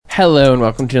Hello and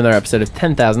welcome to another episode of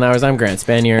 10,000 Hours. I'm Grant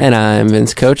Spanier. And I'm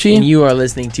Vince Cochi. And you are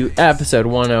listening to episode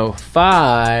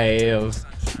 105.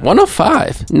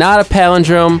 105. Not a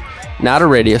palindrome, not a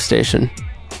radio station.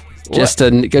 Just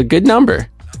a good number.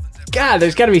 God,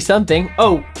 there's got to be something.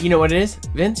 Oh, you know what it is,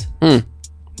 Vince?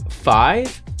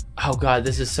 5? Oh, God,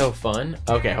 this is so fun.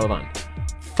 Okay, hold on.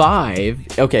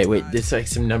 5. Okay, wait, this is like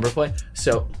some number play.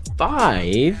 So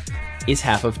 5 is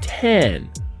half of 10.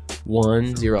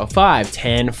 1, 0, 5.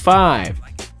 10, 5.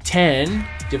 10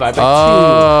 divided by 2.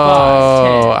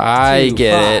 5. 10, I 2,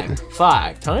 get 5. it.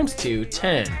 5 times 2,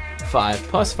 10. 5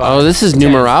 plus 5. Oh, this is 10,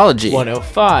 numerology.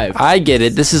 105. I get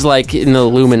it. This is like in the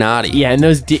Illuminati. Yeah, and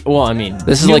those... This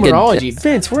is like numerology.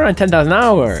 Vince, we're on 10,000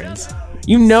 hours.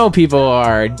 You know people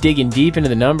are digging deep into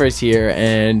the numbers here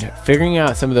and figuring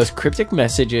out some of those cryptic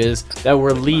messages that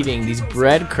we're leaving, these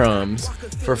breadcrumbs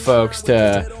for folks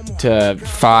to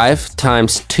 5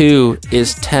 times 2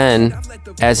 is 10,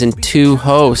 as in 2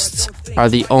 hosts are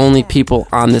the only people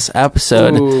on this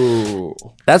episode. Ooh.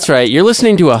 That's right. You're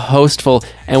listening to a hostful,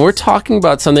 and we're talking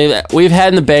about something that we've had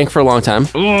in the bank for a long time.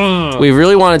 We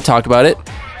really want to talk about it.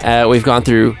 We've gone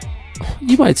through,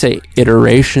 you might say,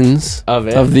 iterations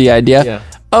of the idea. Yeah.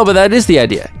 Oh, but that is the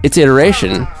idea. It's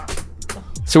iteration.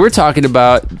 So we're talking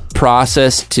about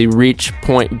process to reach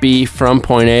point B from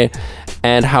point A,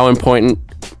 and how important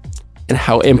and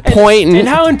how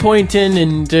important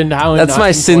that's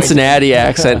my Cincinnati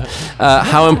accent.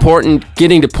 How important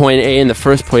getting to point A in the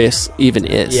first place even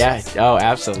is. Yeah. Oh,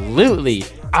 absolutely.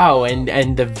 Oh,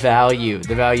 and the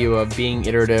value of being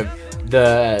iterative,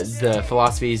 the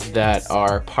philosophies that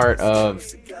are part of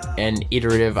an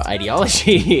iterative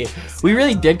ideology. We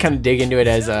really did kind of dig into it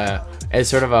as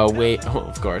sort of a way,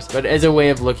 of course, but as a way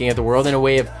of looking at the world and a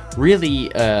way of really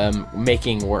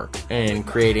making work and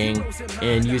creating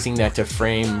and using that to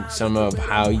frame some of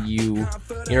how you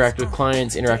interact with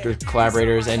clients, interact with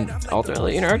collaborators, and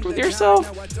ultimately interact with yourself.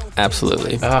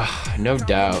 Absolutely. No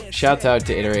doubt. Shouts out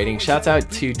to Iterating. Shouts out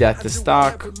to Death to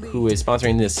Stock, who is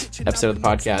sponsoring this episode of the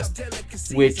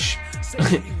podcast, which...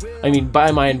 I mean,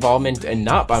 by my involvement and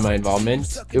not by my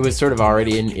involvement, it was sort of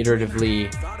already an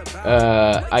iteratively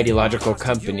ideological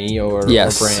company or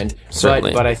brand.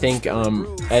 Certainly. But I think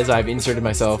as I've inserted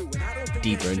myself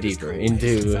deeper and deeper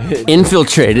into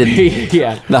infiltrated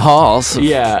the halls.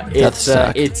 Yeah,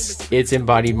 it's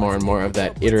embodied more and more of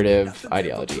that iterative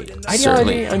ideology.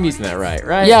 Certainly. I'm using that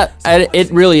right? Yeah,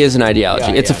 it really is an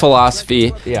ideology. Yeah, it's a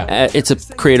philosophy. Yeah. It's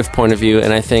a creative point of view,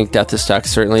 and I think Death to Stock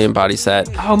certainly embodies that.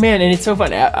 Oh man, and it's so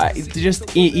fun.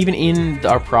 Even in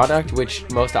our product, which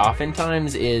most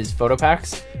oftentimes is photo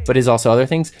packs, but is also other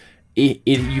things.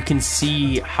 You can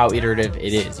see how iterative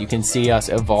it is. You can see us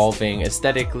evolving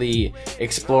aesthetically,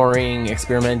 exploring,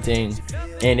 experimenting,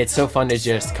 and it's so fun to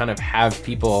just kind of have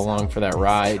people along for that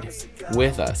ride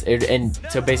with us. And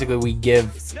so basically we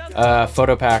give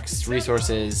photo packs,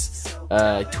 resources,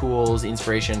 tools,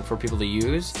 inspiration for people to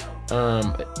use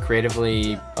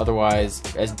creatively, otherwise,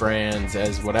 as brands,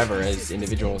 as whatever, as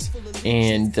individuals.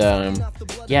 And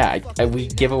we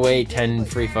give away 10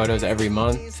 free photos every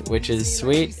month, which is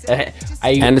sweet. And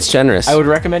it's generous. I would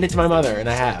recommend it to my mother, and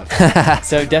I have.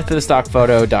 So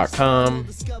deathtothestockphoto.com.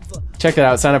 Check that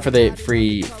out. Sign up for the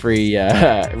free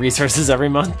resources every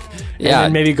month. And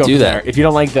then maybe go do from that. there. If you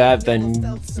don't like that, then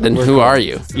who are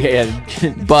you? Yeah.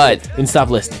 But then stop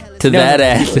listening. To that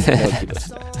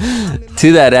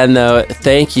end, though,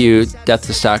 thank you, Death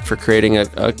to Stock, for creating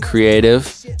a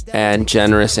creative and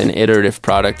generous and iterative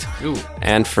product. Ooh.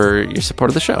 And for your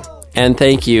support of the show. And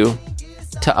thank you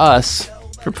to us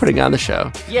for putting on the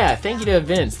show. Yeah, thank you to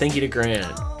Vince. Thank you to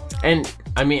Grant. And,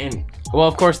 I mean, well,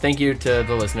 of course, thank you to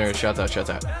the listeners. Shouts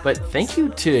out. But thank you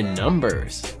to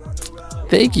Numbers.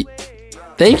 Thank you,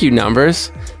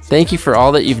 Numbers. Thank you for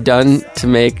all that you've done to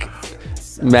make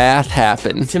math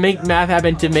happen. To make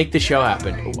the show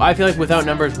happen. I feel like without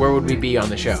Numbers, where would we be on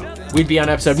the show? We'd be on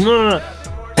episode...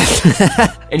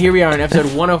 And here we are on episode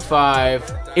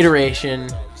 105, Iteration.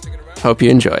 Hope you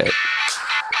enjoy it.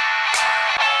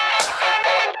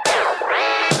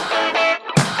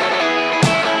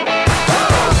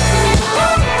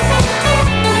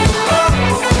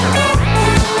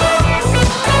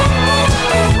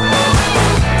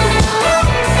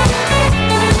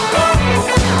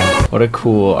 What a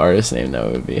cool artist name that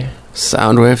would be.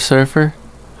 Soundwave Surfer?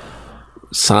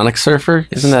 Sonic Surfer?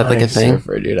 Isn't that like a thing?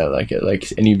 Surfer, dude, I like it.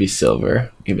 And you'd be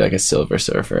silver. You'd be like a silver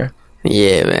surfer.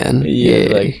 Yeah, man. Yeah,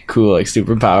 like cool, like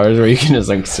superpowers where you can just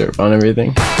like surf on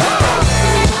everything.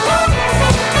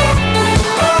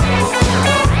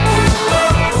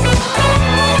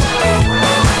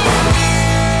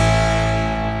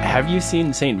 Have you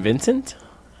seen St. Vincent?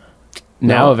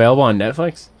 Now available on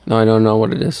Netflix? No, I don't know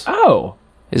what it is. Oh,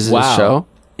 Is it wow. a show?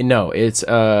 No, it's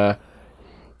a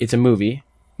movie,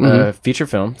 a feature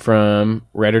film from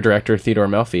writer-director Theodore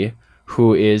Melfi,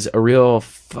 who is a real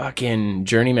fucking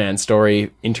journeyman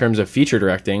story in terms of feature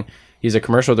directing. He's a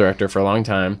commercial director for a long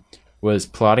time, was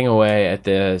plodding away at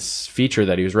this feature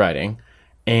that he was writing,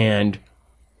 and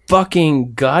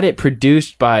fucking got it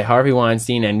produced by Harvey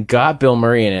Weinstein and got Bill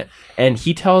Murray in it. And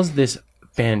he tells this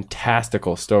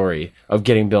fantastical story of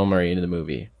getting Bill Murray into the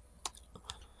movie.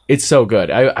 It's so good.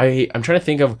 I'm trying to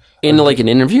think of In like an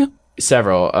interview?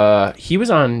 several. He was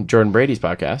on Jordan Brady's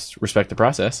podcast, Respect the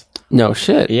Process. No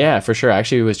shit. Yeah, for sure. I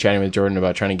actually was chatting with Jordan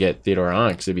about trying to get Theodore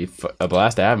on because it'd be a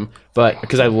blast to have him. But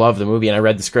because I love the movie and I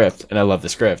read the script and I love the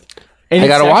script. And I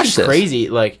gotta it's watch actually this. Crazy,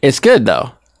 like It's good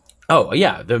though. oh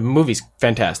yeah, the movie's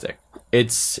fantastic.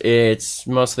 It's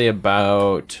mostly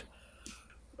about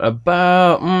what's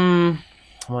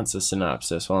the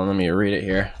synopsis? Well, let me read it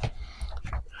here.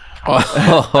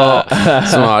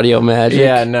 Some audio magic.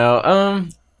 Yeah, no.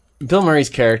 Bill Murray's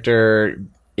character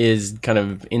is kind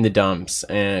of in the dumps,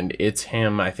 and it's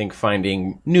him, I think,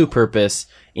 finding new purpose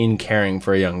in caring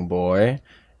for a young boy.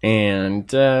 And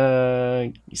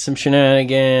some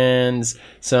shenanigans,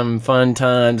 some fun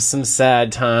times, some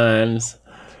sad times,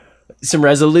 some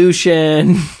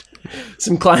resolution,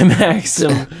 some climax,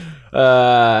 some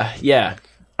yeah.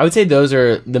 I would say those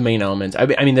are the main elements. I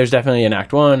mean, there's definitely an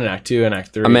act 1, an act 2, an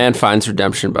act 3. A man finds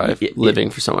redemption by living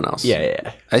for someone else.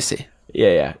 Yeah. I see.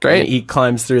 Yeah. Great. And he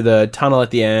climbs through the tunnel at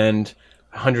the end,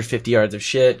 150 yards of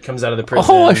shit, comes out of the prison.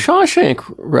 Oh, a Shawshank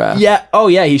ref. Yeah. Oh,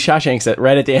 yeah. He Shawshanks it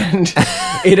right at the end.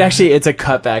 It's a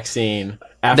cutback scene.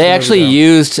 After They the actually movie,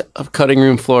 used cutting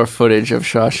room floor footage of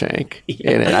Shawshank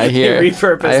in it. I hear. They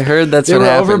repurposed. I heard that's they what were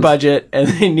happened. over budget, and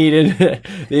they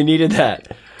needed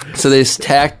that. So they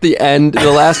tacked the end. The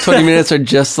last 20 minutes are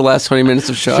just the last 20 minutes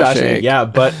of Shawshank. Yeah,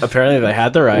 but apparently they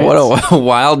had the rights. What a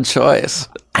wild choice.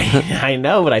 I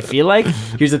know, but I feel like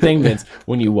here's the thing, Vince.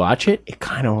 When you watch it, it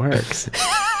kind of works.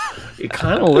 It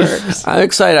kind of works. I'm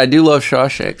excited. I do love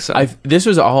Shawshank. So. This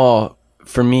was all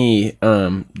for me,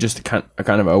 just a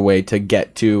kind of a way to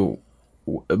get to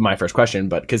my first question,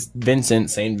 but because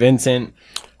Saint Vincent.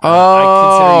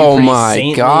 Oh pretty my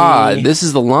saintly. God! This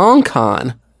is the long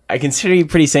con. I consider you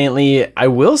pretty saintly. I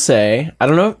will say, I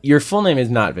don't know. Your full name is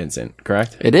not Vincent,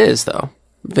 correct? It is though.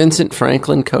 Vincent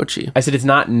Franklin Kochi. I said it's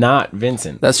not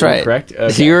Vincent. That's right. Correct.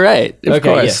 Okay. You're right. Of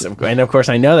course. Yes, and of course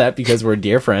I know that because we're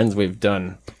dear friends. We've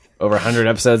done over 100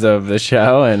 episodes of the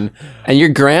show, and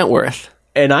you're Grantworth.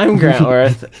 I'm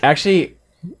Grantworth. Actually,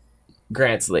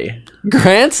 Grantsley.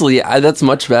 Grantsley. That's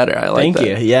much better. I like Thank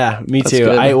that. you. Yeah, me too.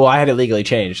 good. I had it legally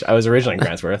changed. I was originally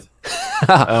Grantsworth.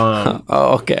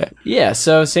 Oh, okay. Yeah.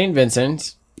 So Saint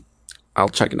Vincent. I'll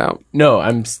check it out. No,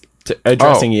 I'm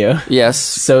addressing you. Yes.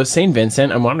 So Saint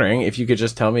Vincent. I'm wondering if you could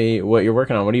just tell me what you're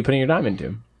working on. What are you putting your time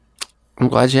into? I'm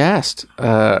glad you asked.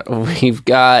 We've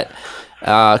got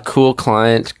a cool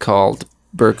client called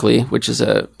Berkeley, which is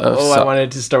I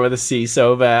wanted to start with a C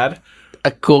so bad.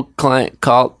 a cool client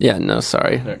called. Yeah, no,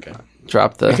 sorry. Okay.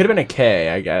 Drop It the. could have been a K,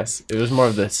 I guess. It was more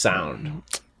of the sound.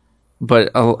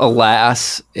 But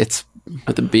alas, it's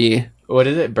with a B. What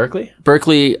is it? Berkeley?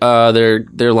 Berkeley,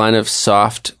 their line of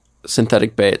soft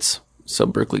synthetic baits. So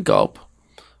Berkeley Gulp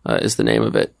is the name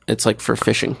of it. It's like for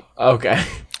fishing. Okay.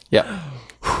 Yeah.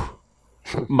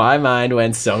 My mind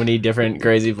went so many different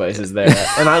crazy places there.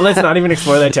 And let's not even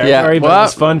explore that territory, but it well-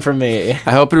 was fun for me.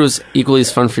 I hope it was equally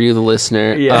as fun for you, the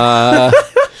listener. Yeah.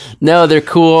 No, they're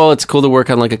cool. It's cool to work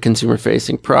on like a consumer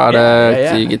facing product.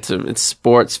 Yeah. You get to, it's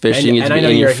sports fishing. You And get I to know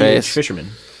be in you're your a huge face. fisherman.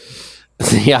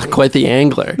 Yeah, quite the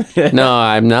angler. No,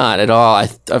 I'm not at all.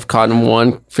 I've caught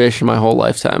one fish in my whole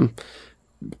lifetime,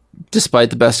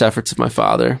 despite the best efforts of my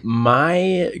father.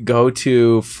 My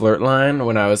go-to flirt line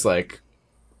when I was like,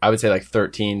 I would say like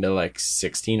 13 to like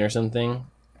 16 or something,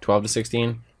 12 to 16.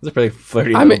 I was a pretty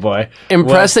flirty little boy.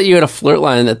 Impressed that you had a flirt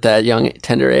line at that young,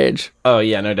 tender age. Oh,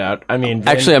 yeah, no doubt. I mean...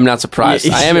 Actually, I'm not surprised.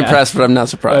 I am Yeah. impressed, but I'm not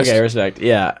surprised. Okay, respect.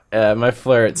 Yeah, my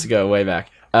flirts go way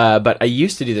back. But I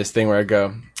used to do this thing where I'd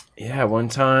go, yeah, one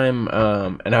time,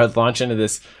 and I would launch into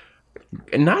this,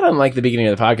 not unlike the beginning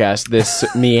of the podcast, this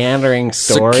meandering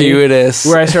story. Circuitous.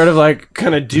 Where I sort of like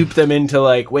kind of dupe them into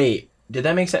like, wait, did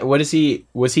that make sense? Was he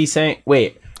saying,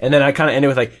 wait, and then I kind of ended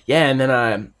with like, yeah, and then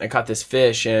I caught this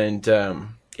fish and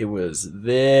it was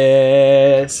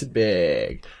this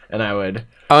big, and I would...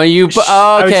 Oh, I would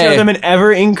show okay. them an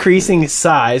ever increasing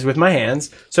size with my hands.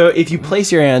 So if you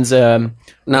place your hands,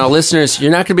 Now, listeners,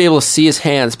 you're not going to be able to see his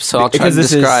hands, so I'll try to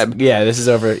describe. This is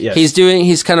over. Yes.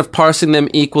 He's kind of parsing them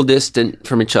equidistant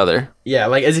from each other. Yeah,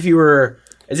 like as if you were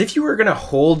as if you were gonna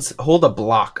hold a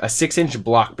block, a 6-inch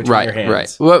block between your hands.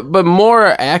 Right. Well, but more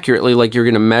accurately, like you're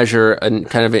going to measure a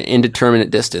kind of an indeterminate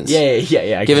distance.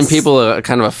 Yeah. I Giving guess. people a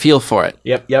kind of a feel for it.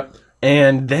 Yep.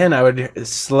 And then I would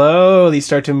slowly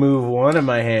start to move one of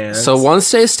my hands. So one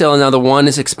stays still, and now the one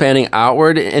is expanding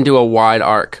outward into a wide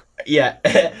arc. Yeah,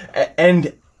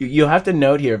 and you'll have to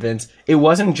note here, Vince,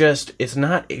 it's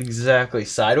not exactly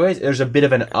sideways. There's a bit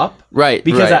of an up. Right,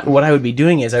 Because right. what I would be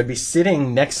doing is I'd be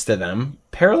sitting next to them,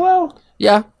 parallel,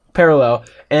 Yeah.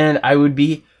 and I would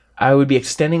be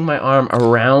extending my arm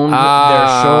around their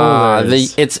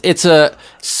shoulders. It's a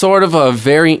sort of a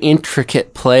very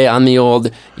intricate play on the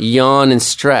old yawn and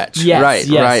stretch. Yes,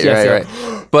 right.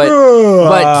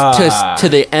 But to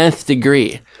the nth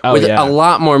degree, with yeah. a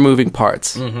lot more moving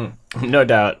parts. No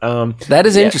doubt. That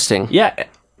is interesting. Yeah,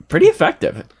 pretty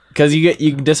effective. Because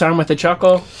you disarm with a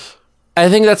chuckle. I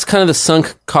think that's kind of the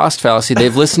sunk cost fallacy.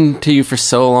 They've listened to you for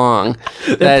so long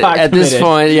that not at this committed.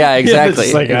 point, yeah, exactly.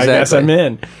 It's like, I guess I'm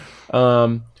in.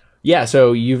 Yeah,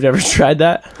 so you've never tried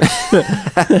that?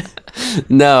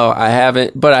 No, I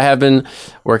haven't, but I have been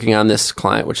working on this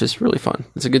client, which is really fun.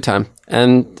 It's a good time.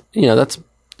 And, that's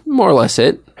more or less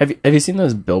it. Have you seen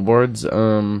those billboards?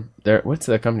 What's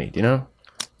the company? Do you know?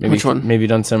 Maybe, Which one? Maybe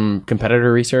done some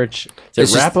competitor research. Is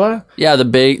It's it just- Rapala? Yeah,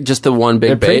 just the one big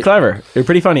They're pretty bait. clever. They're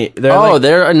pretty funny. They're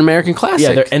They're an American classic.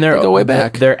 yeah, they're They go way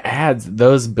back. Their ads,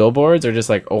 those billboards are just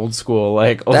like old school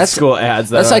ads. That's are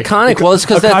like, iconic. Well, it's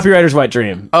 'cause a that's- copywriter's wet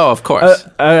dream. Oh, of course.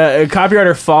 A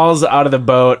copywriter falls out of the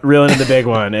boat, reeling in the big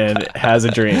one, and has a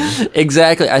dream.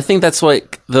 Exactly. I think that's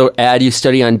like the ad you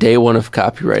study on day one of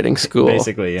copywriting school.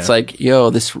 Basically, yeah. It's like, yo,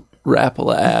 this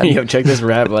Rapala ad. Yo, check this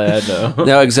Rapala ad though.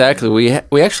 No, exactly. We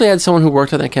actually had someone who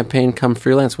worked on that campaign come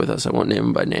freelance with us. I won't name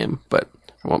him by name, but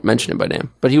I won't mention him by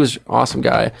name. But he was an awesome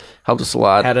guy. Helped us a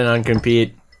lot. Had a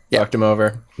non-compete. Yeah. Fucked him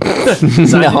over.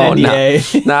 No,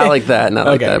 not like that. Not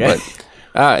like Okay, that. okay.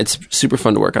 But it's super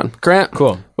fun to work on. Grant,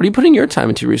 Cool. What are you putting your time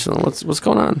into recently? What's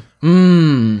going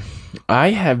on? I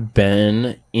have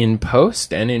been in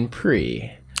post and in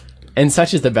pre. And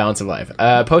such is the balance of life.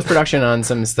 Post-production on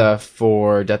some stuff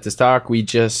for Death to Stock. We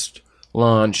just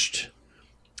launched.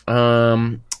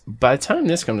 By the time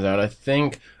this comes out,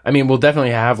 we'll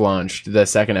definitely have launched the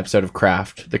second episode of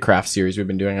Craft, the Craft series we've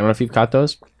been doing. I don't know if you've caught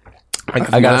those.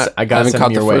 I got haven't some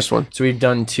caught your the way. first one. So we've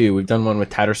done two. We've done one with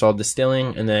Tattersall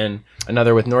Distilling, and then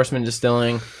another with Norseman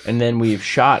Distilling, and then we've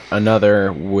shot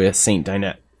another with Saint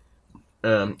Dinette.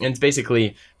 And it's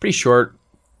basically pretty short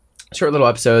little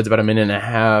episodes, about a minute and a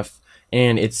half,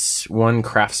 and it's one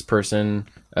craftsperson.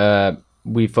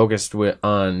 We focused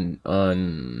on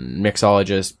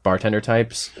mixologist, bartender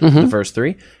types, the first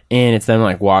three, and it's them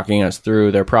like walking us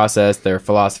through their process, their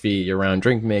philosophy around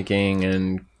drink making,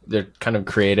 and their kind of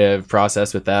creative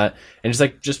process with that, and it's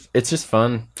just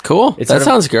fun. Cool. It's That sort of-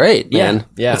 sounds great, Yeah, man.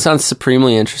 yeah. That sounds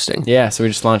supremely interesting. Yeah, so we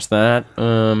just launched that,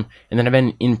 and then I've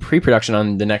been in pre-production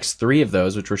on the next three of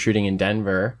those, which we're shooting in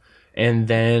Denver, and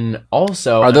then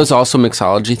also Are those also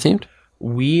mixology themed?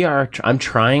 I'm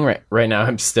trying right now.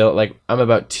 I'm still I'm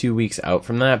about 2 weeks out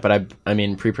from that, but I'm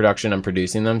in pre-production. I'm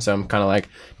producing them, so I'm kind of like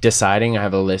deciding. I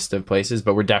have a list of places,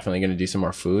 but we're definitely going to do some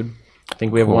more food. I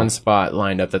think we have one spot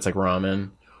lined up that's like ramen.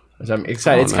 So I'm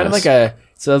excited. Oh, It's kind of nice.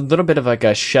 it's a little bit of like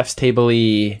a chef's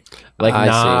table-y I see.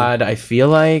 nod. I feel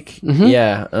like,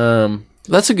 yeah.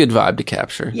 That's a good vibe to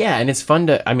capture. Yeah, and it's fun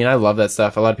to. I mean, I love that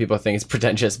stuff. A lot of people think it's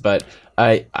pretentious, but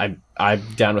I'm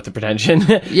down with the pretension.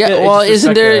 Yeah, It well, just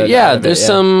isn't there? respect the- Yeah, out of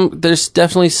it, there's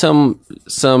definitely some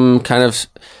kind of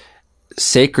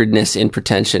sacredness in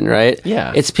pretension, right?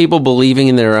 Yeah. It's people believing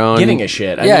in their own giving a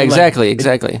shit. I Yeah, mean, exactly.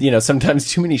 Sometimes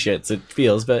too many shits. It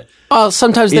feels, but Well,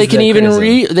 sometimes they Is can that even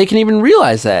criticism. they can even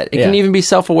realize that. It can Yeah. even be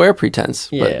self-aware pretense.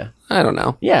 But Yeah. I don't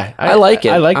know. yeah, I like it.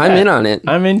 I like. I'm that. in on it.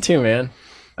 I'm in too, man.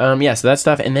 Yeah, so that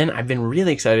stuff, and then I've been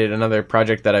really excited. Another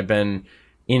project that I've been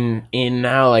in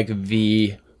now, like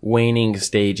the waning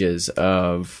stages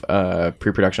of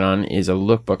pre-production on, is a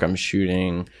lookbook I'm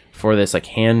shooting for this like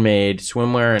handmade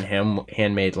swimwear and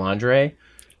handmade lingerie.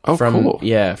 Oh, cool.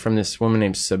 Yeah, from this woman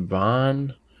named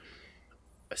Saban.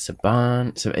 So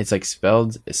it's like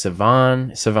spelled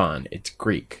Savan. It's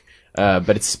Greek, but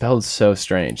it's spelled so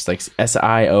strange. It's like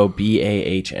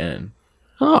Siobahn.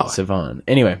 Oh, Savan.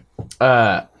 Anyway,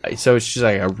 so she's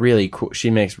like a really cool.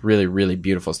 She makes really, really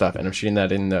beautiful stuff, and I'm shooting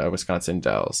that in the Wisconsin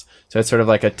Dells. So it's sort of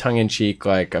like a tongue-in-cheek,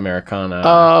 like Americana.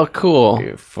 oh, cool.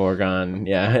 Foregone,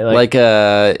 yeah, Like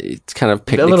it's kind of a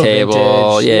picnic little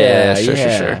table. vintage. Yeah,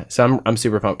 sure. So I'm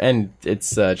super pumped, and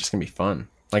it's just gonna be fun.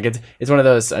 Like it's one of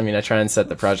those. I mean, I try and set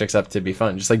the projects up to be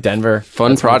fun, just like Denver.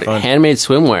 Fun That's gonna be product. fun. Handmade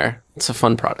swimwear. It's a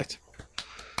fun product.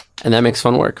 And that makes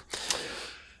fun work.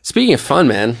 Speaking of fun,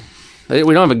 man,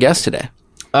 We don't have a guest today.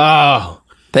 Oh,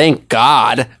 Thank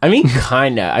God. I mean,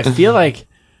 kinda. I feel like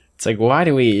it's like, why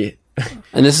do we?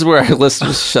 And this is where our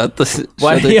listeners shut their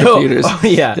Yo, computers. oh,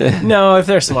 yeah. No, if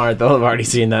they're smart, they'll have already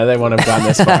seen that. They won't have gotten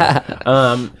this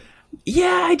far.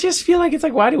 Yeah, I just feel like it's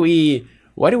like, why do we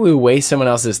waste someone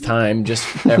else's time just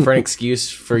for an excuse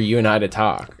for you and I to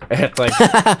talk? It's like,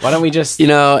 why don't we just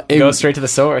go straight to the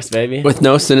source, baby? With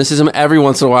no cynicism, every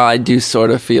once in a while I do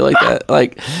sort of feel like that.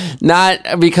 Like,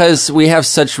 not because we have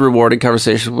such rewarding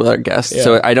conversations with our guests,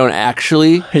 so I don't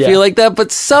actually feel like that,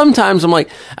 but sometimes I'm like,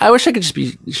 I wish I could just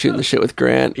be shooting the shit with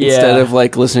Grant instead of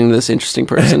like listening to this interesting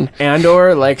person. And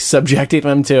or like subjecting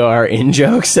them to our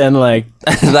in-jokes and like...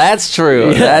 That's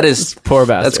true. That is... Poor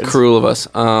bastards. That's cruel of us.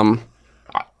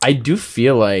 I do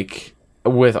feel like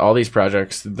with all these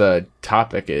projects, the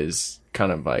topic is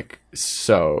kind of like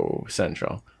so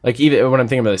central. Like even when I'm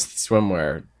thinking about this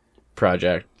swimwear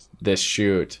project, this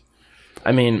shoot,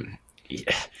 I mean,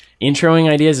 introing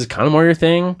ideas is kind of more your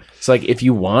thing. So like if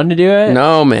you want to do it.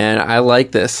 No, man, I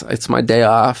like this. It's my day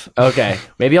off. Okay.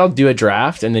 Maybe I'll do a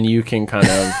draft and then you can kind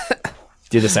of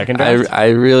do the second draft. I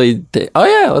really... Oh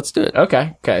yeah, let's do it.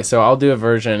 Okay. So I'll do a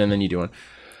version and then you do one.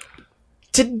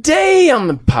 Today on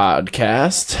the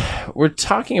podcast, we're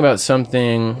talking about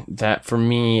something that for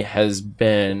me has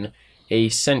been a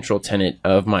central tenet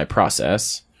of my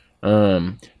process. Do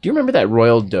you remember that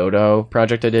Royal Dodo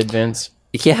project I did, Vince?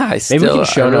 Yeah, Maybe we can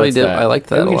show notes did. that. I like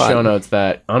that Maybe we a can lot. show notes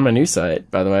that on my new site,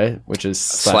 by the way, which is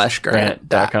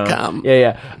 /grant.com.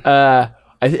 Yeah.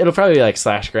 It'll probably be like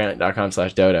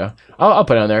 /grant.com/dodo. I'll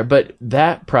put it on there. But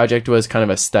that project was kind of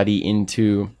a study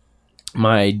into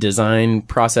my design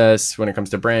process when it comes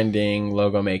to branding,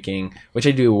 logo making, which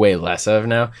I do way less of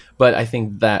now. But I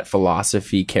think that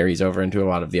philosophy carries over into a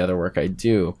lot of the other work I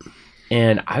do.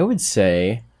 And I would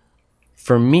say,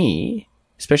 for me,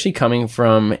 especially coming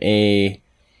from a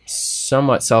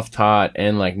somewhat self-taught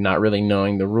and like not really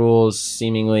knowing the rules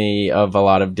seemingly of a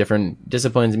lot of different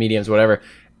disciplines, mediums, whatever,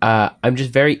 I'm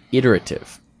just very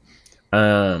iterative.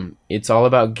 It's all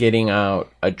about getting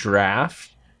out a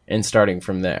draft and starting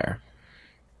from there.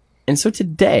 And so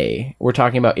today we're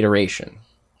talking about iteration,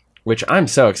 which I'm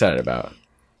so excited about.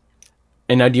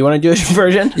 And now, do you want to do a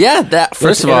version? Yeah, that first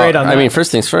Let's of all, iterate on that. I mean,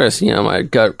 first things first. My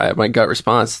gut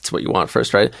response. It's what you want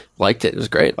first, right? Liked it. It was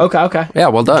great. Okay. Yeah,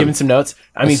 well done. Giving some notes.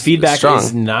 I mean, feedback strong.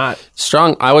 is not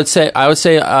Strong. I would say.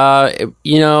 I'll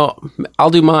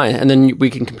do mine, and then we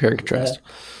can compare and contrast.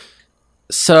 Yeah.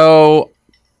 So,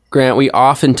 Grant, we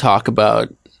often talk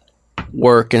about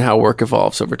work and how work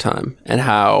evolves over time, and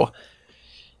how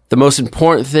the most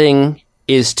important thing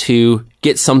is to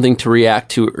get something to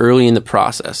react to early in the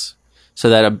process so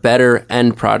that a better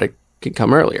end product can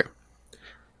come earlier.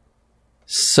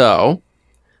 So,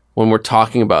 when we're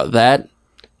talking about that,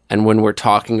 and when we're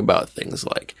talking about things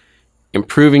like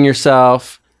improving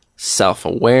yourself,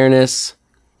 self-awareness,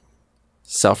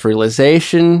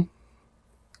 self-realization,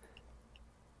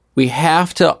 we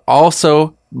have to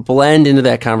also blend into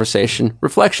that conversation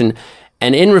reflection.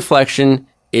 And in reflection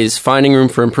is finding room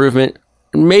for improvement.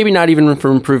 Maybe not even room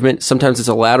for improvement. Sometimes it's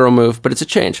a lateral move, but it's a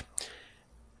change.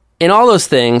 In all those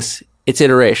things, it's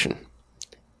iteration.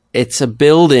 It's a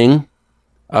building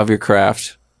of your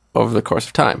craft over the course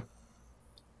of time.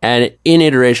 And in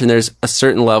iteration, there's a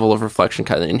certain level of reflection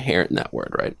kind of inherent in that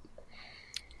word, right?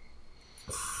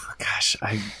 gosh,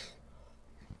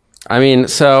 I mean,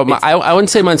 so I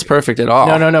wouldn't say mine's perfect at all.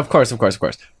 No, of course.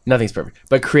 Nothing's perfect.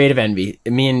 But creative envy.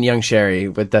 Me and young Sherry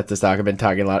with Death to Stock have been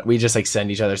talking a lot. We just like send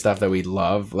each other stuff that we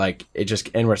love. Like it just,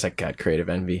 and we're just like, God, creative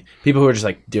envy. People who are just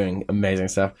like doing amazing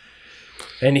stuff.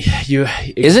 And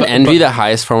Isn't envy the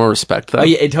highest form of respect though? Oh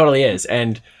yeah, it totally is.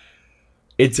 And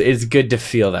it's good to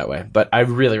feel that way. But I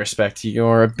really respect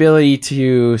your ability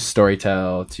to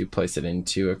storytell, to place it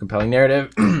into a compelling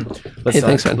narrative. Let's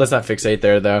not fixate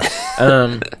there though.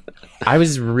 I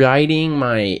was writing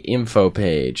my info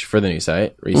page for the new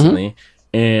site recently,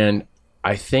 and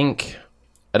I think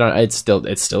it's still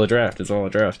a draft. It's all a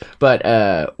draft.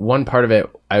 But one part of it,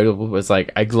 I was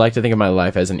like, I'd like to think of my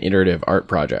life as an iterative art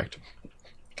project,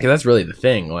 because that's really the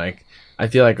thing. Like, I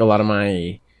feel like a lot of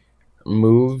my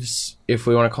moves, if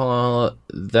we want to call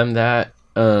them that,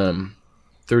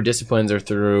 through disciplines or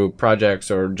through projects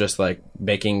or just like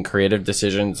making creative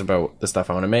decisions about the stuff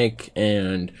I want to make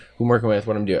and who I'm working with,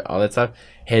 what I'm doing, all that stuff,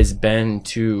 has been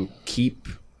to keep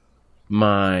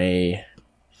myself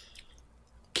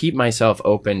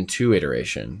open to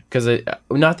iteration. Because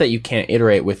not that you can't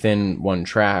iterate within one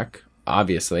track,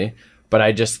 obviously, but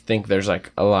I just think there's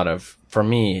like for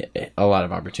me, a lot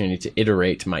of opportunity to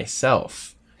iterate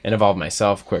myself and evolve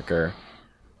myself quicker.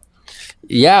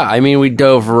 Yeah, I mean, we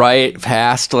dove right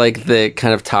past like the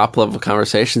kind of top level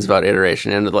conversations about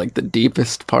iteration into like the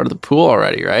deepest part of the pool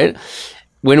already, right?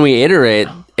 When we iterate,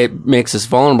 it makes us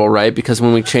vulnerable, right? Because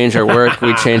when we change our work,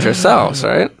 we change ourselves,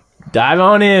 right? Dive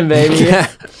on in, baby.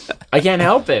 I can't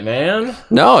help it, man.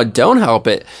 No, don't help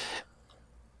it.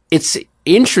 It's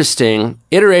interesting.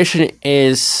 Iteration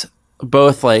is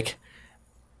both like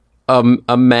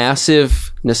a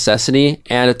massive necessity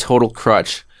and a total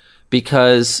crutch,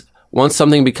 because once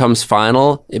something becomes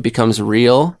final, it becomes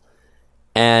real.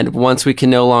 And once we can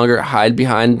no longer hide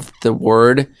behind the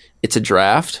word, it's a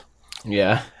draft.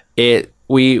 Yeah.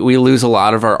 We lose a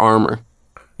lot of our armor.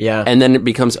 Yeah. And then it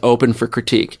becomes open for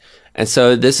critique. And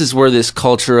so this is where this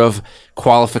culture of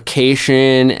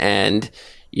qualification and,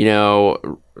 you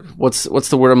know, what's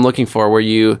the word I'm looking for, where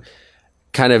you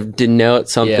kind of denote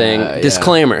something,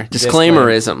 disclaimerism.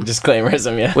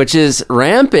 Disclaimerism, yeah. Which is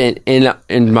rampant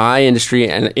in my industry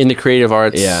and in the creative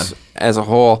arts as a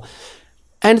whole.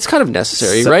 And it's kind of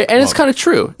necessary, right? And it's kind of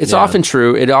true. It's often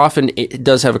true. It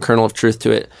does have a kernel of truth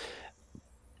to it.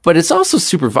 But it's also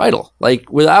super vital.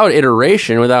 Like, without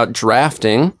iteration, without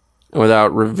drafting,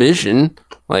 without revision,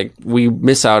 like, we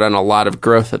miss out on a lot of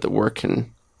growth that the work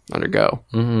can undergo.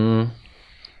 Mm-hmm.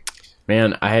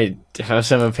 Man, I have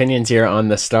some opinions here on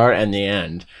the start and the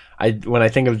end. When I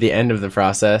think of the end of the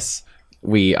process,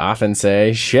 we often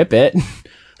say, ship it.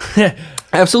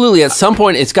 Absolutely. At some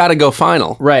point, it's got to go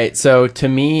final. Right. So to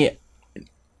me,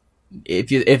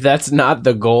 if that's not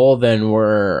the goal, then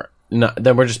we're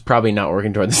just probably not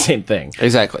working toward the same thing.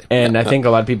 Exactly. And I think a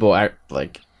lot of people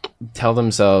tell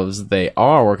themselves they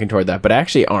are working toward that, but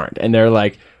actually aren't. And they're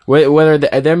like, whether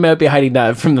they might be hiding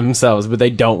that from themselves, but they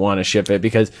don't want to ship it,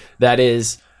 because that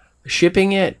is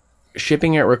shipping it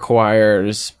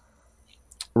requires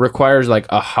like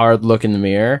a hard look in the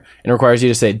mirror, and requires you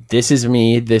to say, this is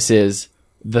me, this is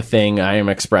the thing I am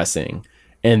expressing.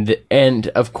 And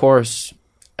of course,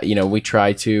 you know, we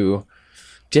try to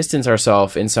distance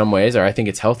ourselves in some ways, or I think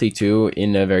it's healthy to,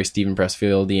 in a very Steven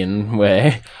Pressfieldian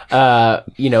way.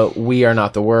 You know, we are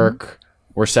not the work,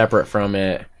 we're separate from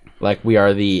it. Like, we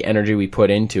are the energy we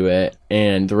put into it,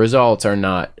 and the results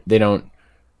they don't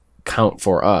count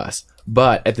for us.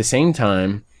 But at the same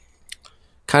time,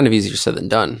 kind of easier said than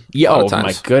done. Yeah. Oh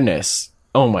my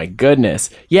goodness.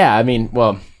 Yeah. I mean,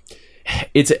 well,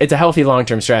 it's a healthy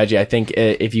long-term strategy, I think,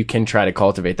 if you can try to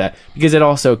cultivate that, because it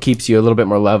also keeps you a little bit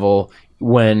more level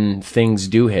when things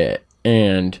do hit,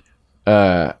 and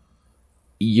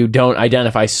you don't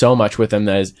identify so much with them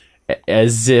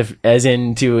as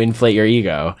in to inflate your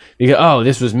ego, because, oh,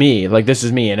 this was me,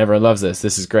 and everyone loves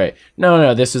this is great.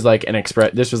 No, this was like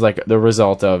this was like the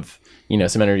result of, you know,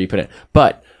 some energy you put in.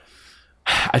 But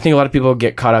I think a lot of people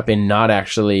get caught up in not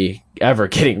actually ever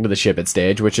getting to the ship it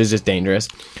stage, which is just dangerous.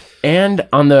 And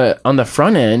on the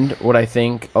front end, what I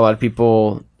think a lot of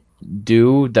people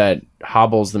do that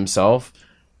hobbles themselves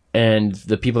and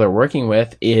the people they're working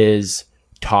with is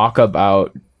talk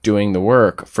about doing the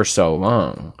work for so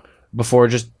long before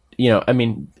just, you know, I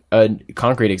mean, a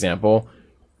concrete example,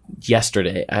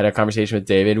 yesterday I had a conversation with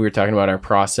David. We were talking about our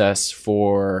process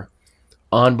for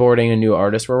onboarding a new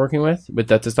artist we're working with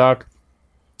Death Talk,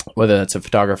 whether that's a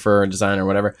photographer, a designer,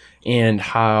 whatever, and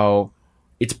how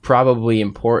it's probably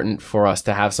important for us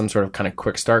to have some sort of kind of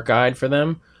quick start guide for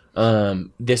them.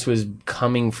 This was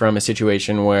coming from a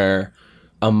situation where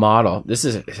a model, this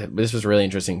was a really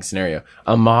interesting scenario.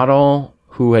 A model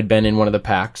who had been in one of the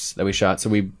packs that we shot. So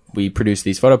we produce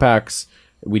these photo packs,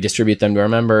 we distribute them to our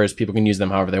members, people can use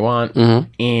them however they want. Mm-hmm.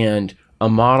 And a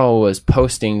model was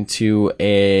posting to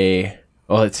he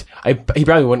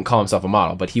probably wouldn't call himself a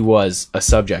model, but he was a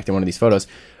subject in one of these photos,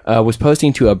 was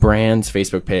posting to a brand's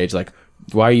Facebook page, like,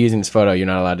 why are you using this photo? You're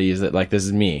not allowed to use it. Like, this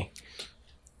is me.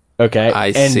 Okay.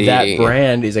 I see. And that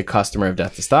brand is a customer of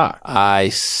Death to Stock. I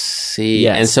see.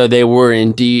 Yes. And so they were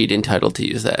indeed entitled to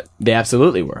use that. They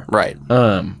absolutely were. Right.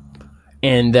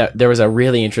 And that there was a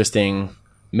really interesting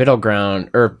middle ground,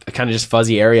 or kind of just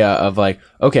fuzzy area of like,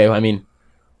 okay, I mean,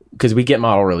 because we get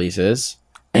model releases.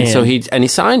 And so he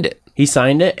signed it. He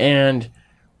signed it, and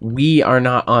we are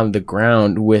not on the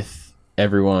ground with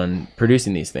everyone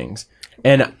producing these things.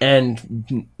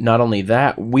 And not only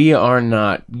that, we are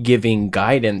not giving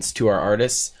guidance to our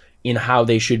artists in how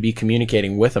they should be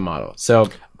communicating with a model. So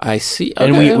I see. Okay,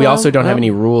 and we also don't have any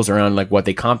rules around like what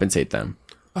they compensate them.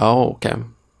 Oh, okay.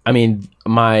 I mean,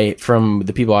 from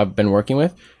the people I've been working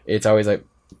with, it's always like,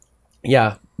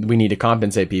 yeah, we need to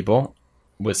compensate people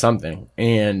with something,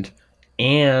 and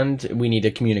we need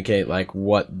to communicate like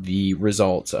what the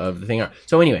results of the thing are.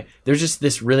 So anyway, there's just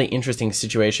this really interesting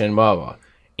situation, blah blah.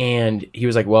 And he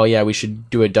was like, well, yeah, we should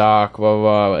do a doc, blah, blah,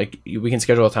 blah. Like, we can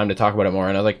schedule a time to talk about it more.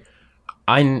 And I was like,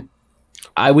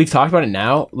 we've talked about it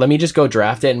now. Let me just go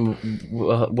draft it and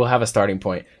we'll have a starting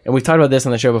point. And we've talked about this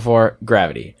on the show before,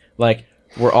 gravity. Like,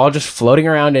 we're all just floating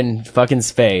around in fucking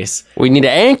space. We need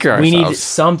to anchor ourselves. We need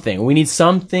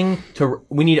something.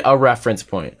 We need a reference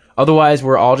point. Otherwise,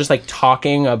 we're all just like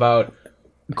talking about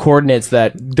coordinates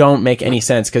that don't make any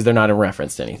sense because they're not in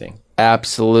reference to anything.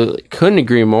 Absolutely. Couldn't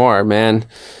agree more, man.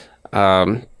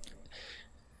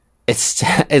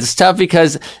 It's tough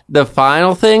because the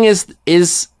final thing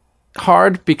is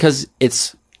hard because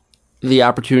it's the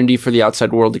opportunity for the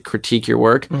outside world to critique your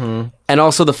work. Mm-hmm. And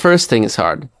also the first thing is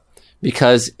hard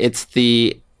because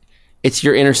it's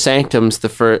your inner sanctum's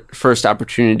the first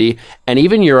opportunity, and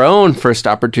even your own first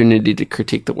opportunity to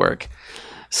critique the work.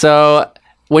 So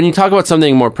when you talk about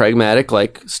something more pragmatic,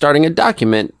 like starting a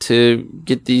document to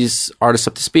get these artists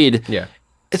up to speed,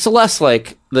 it's less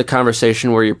like the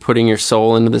conversation where you're putting your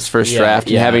soul into this first draft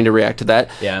and having to react to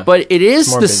that. Yeah. But it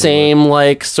is the same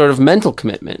like sort of mental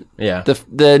commitment. Yeah.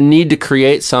 The need to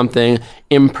create something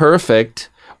imperfect,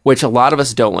 which a lot of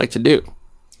us don't like to do.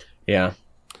 Yeah.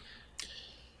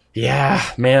 Yeah,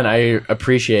 man, I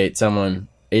appreciate someone.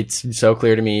 It's so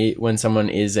clear to me when someone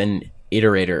is an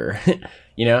iterator.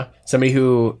 You know, somebody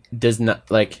who doesn't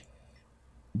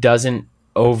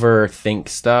overthink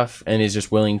stuff and is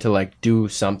just willing to like do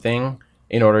something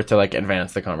in order to like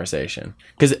advance the conversation.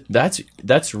 Because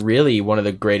that's really one of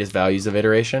the greatest values of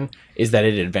iteration, is that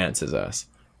it advances us.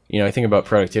 You know, I think about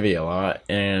productivity a lot,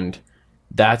 and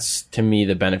that's to me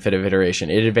the benefit of iteration.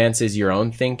 It advances your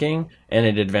own thinking and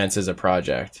it advances a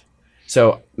project.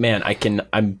 So, man, I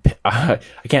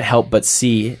can't help but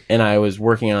see, and I was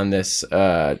working on this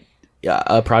a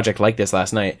project like this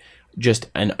last night, just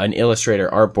an Illustrator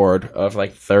artboard of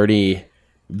like 30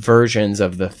 versions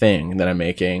of the thing that I'm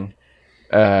making,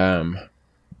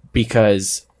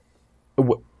 because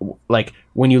like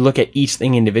when you look at each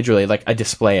thing individually, like a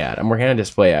display ad, I'm working on a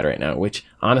display ad right now, which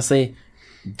honestly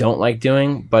don't like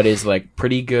doing, but is like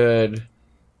pretty good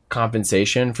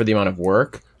compensation for the amount of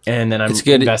work. And then I'm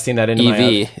investing that into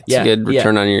EV. It's a good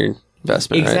return on your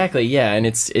investment. Exactly. Right? Yeah. And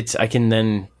it's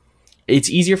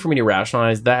easier for me to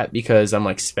rationalize that because I'm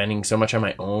like spending so much on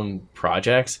my own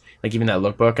projects. Like even that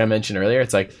lookbook I mentioned earlier,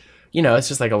 it's like, you know, it's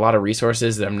just like a lot of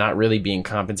resources that I'm not really being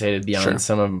compensated beyond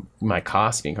some of my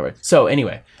costs being covered. So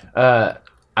anyway,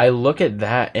 I look at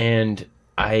that and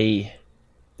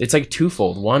it's like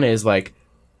twofold. One is like,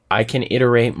 I can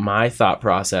iterate my thought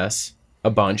process a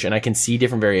bunch and I can see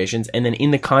different variations. And then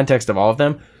in the context of all of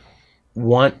them,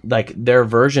 there are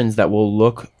versions that will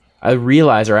look, I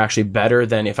realize are actually better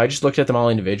than if I just looked at them all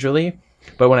individually.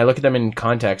 But when I look at them in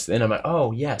context, then I'm like,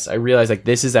 oh yes, I realize like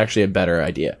this is actually a better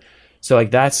idea. So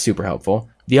like that's super helpful.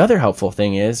 The other helpful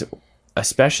thing is,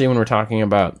 especially when we're talking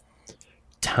about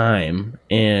time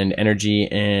and energy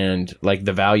and like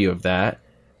the value of that,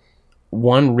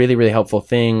 one really, really helpful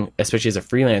thing, especially as a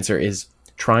freelancer, is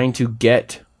trying to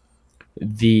get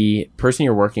the person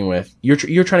you're working with,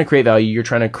 you're trying to create value. You're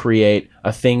trying to create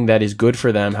a thing that is good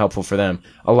for them, helpful for them.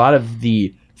 A lot of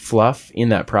the fluff in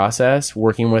that process,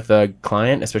 working with a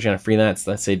client, especially on a freelance,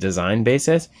 let's say design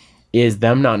basis, is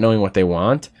them not knowing what they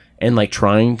want and like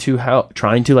trying to help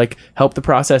the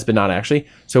process, but not actually.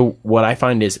 So what I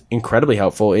find is incredibly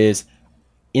helpful is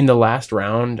in the last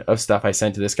round of stuff I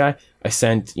sent to this guy, I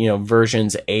sent, you know,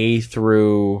 versions A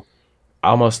through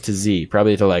almost to Z,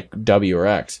 probably to like W or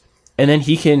X. And then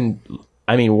he can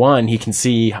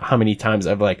see how many times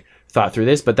I've like thought through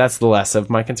this, but that's the less of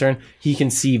my concern. He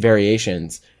can see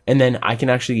variations, and then I can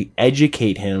actually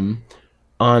educate him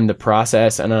on the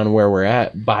process and on where we're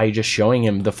at by just showing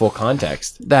him the full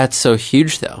context. That's so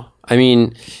huge though. I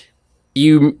mean,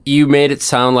 you made it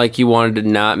sound like you wanted to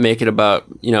not make it about,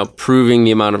 you know, proving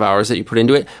the amount of hours that you put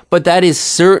into it, but that is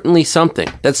certainly something.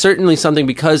 That's certainly something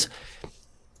because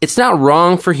it's not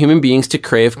wrong for human beings to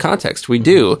crave context. We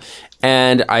do.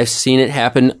 And I've seen it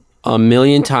happen a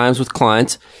million times with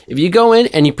clients. If you go in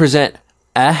and you present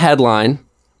a headline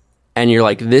and you're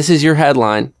like, this is your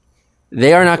headline,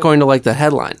 they are not going to like the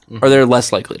headline, or they're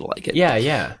less likely to like it. Yeah,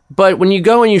 yeah. But when you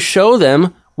go and you show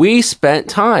them, we spent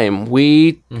time.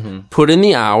 We put in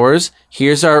the hours.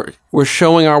 We're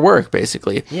showing our work,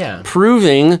 basically. Yeah.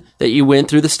 Proving that you went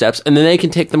through the steps, and then they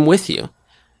can take them with you.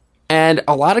 And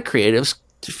a lot of creatives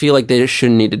feel like they just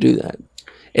shouldn't need to do that.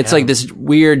 It's like this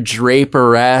weird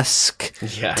Draper-esque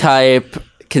type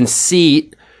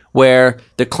conceit where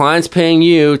the client's paying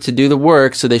you to do the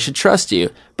work, so they should trust you.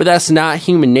 But that's not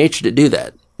human nature to do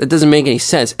that. That doesn't make any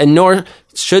sense. And nor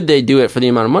should they do it for the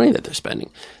amount of money that they're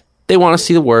spending. They want to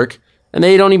see the work. And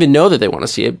they don't even know that they want to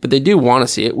see it, but they do want to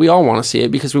see it. We all want to see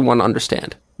it because we want to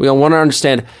understand. We all want to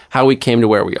understand how we came to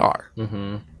where we are.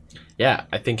 Mm-hmm. Yeah,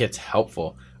 I think it's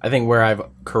helpful. I think where I've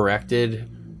corrected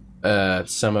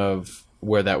some of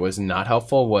where that was not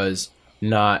helpful was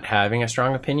not having a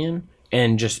strong opinion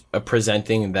and just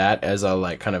presenting that as a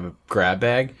like kind of a grab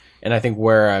bag. And I think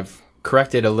where I've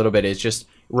corrected a little bit is just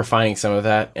refining some of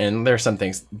that. And there's some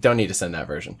things don't need to send that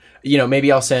version. You know,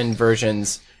 maybe I'll send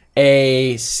versions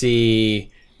A,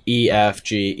 C, E, F,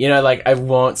 G. You know, like I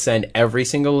won't send every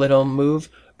single little move,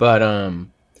 but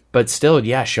still,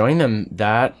 yeah, showing them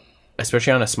that,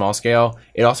 especially on a small scale,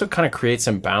 it also kind of creates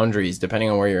some boundaries depending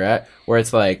on where you're at, where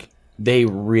it's like they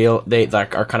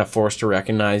like are kind of forced to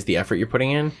recognize the effort you're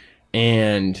putting in,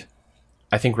 and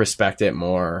I think respect it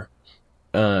more.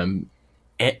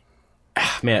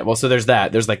 Man, well, so there's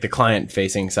that. There's like the client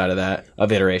facing side of that,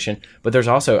 of iteration, but there's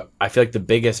also, I feel like the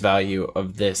biggest value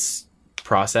of this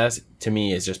process to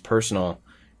me is just personal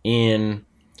in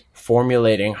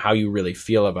formulating how you really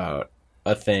feel about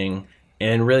a thing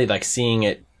and really like seeing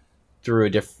it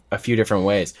through a few different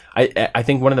ways. I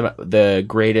think one of the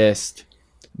greatest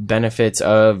benefits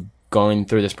of going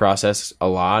through this process a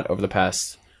lot over the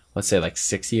past, let's say like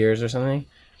 6 years or something,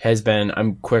 has been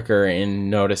I'm quicker in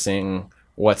noticing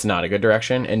what's not a good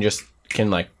direction and just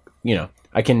can like, you know,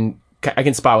 I can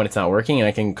spot when it's not working and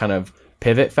I can kind of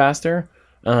pivot faster.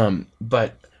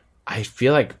 But I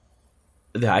feel like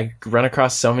that I run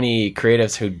across so many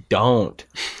creatives who don't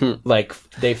like,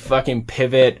 they fucking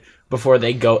pivot before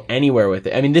they go anywhere with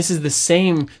it. I mean, this is the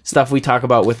same stuff we talk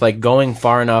about with like going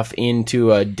far enough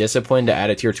into a discipline to add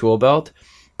it to your tool belt.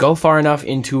 Go far enough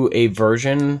into a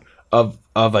version of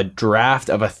a draft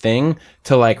of a thing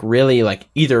to like really like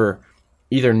either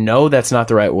know that's not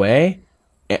the right way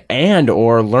and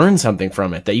or learn something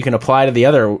from it that you can apply to the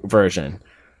other version,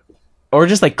 or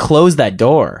just like close that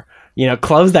door. You know,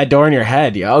 close that door in your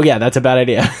head. Oh yeah, that's a bad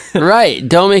idea. Right.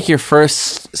 Don't make your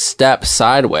first step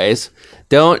sideways.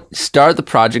 Don't start the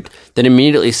project, then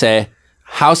immediately say,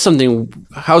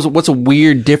 what's a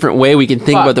weird, different way we can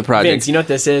think about the project? Vince, you know what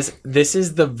this is? This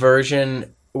is the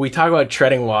version, we talk about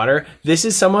treading water. This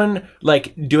is someone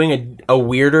like doing a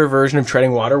weirder version of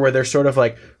treading water where they're sort of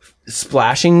like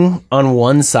splashing on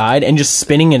one side and just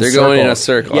spinning in circles. They're going in a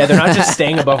circle. Yeah, they're not just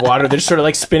staying above water. They're just sort of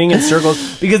like spinning in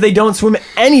circles because they don't swim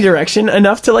any direction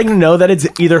enough to like know that it's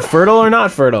either fertile or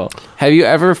not fertile. Have you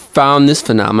ever found this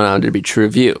phenomenon to be true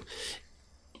of you?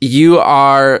 You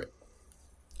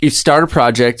start a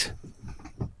project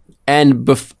and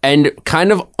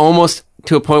kind of almost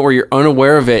to a point where you're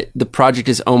unaware of it, the project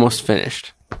is almost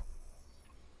finished.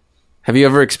 Have you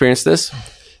ever experienced this?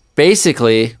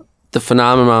 Basically, the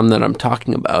phenomenon that I'm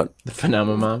talking about. The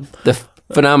phenomenon? The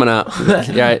phenomena.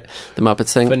 Right, the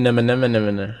Muppets thing.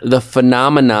 The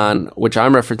phenomenon, which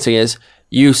I'm referencing, is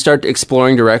you start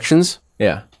exploring directions.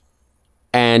 Yeah.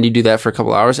 And you do that for a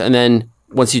couple hours. And then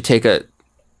once you take a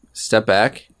step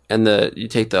back and you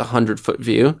take the 100-foot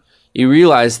view, you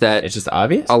realize that it's just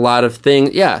obvious. A lot of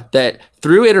things, that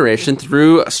through iteration,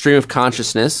 through a stream of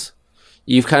consciousness,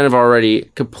 you've kind of already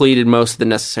completed most of the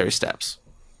necessary steps.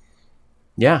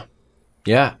 Yeah.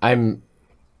 I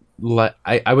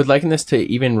would liken this to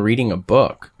even reading a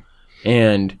book,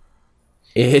 and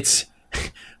it's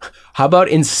how about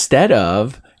instead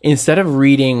of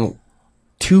reading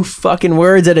 2 fucking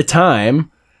words at a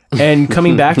time and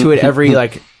coming back to it every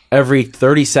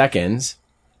 30 seconds,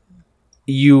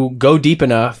 you go deep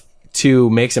enough to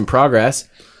make some progress,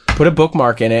 put a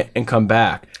bookmark in it, and come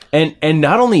back. And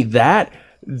not only that,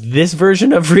 this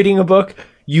version of reading a book,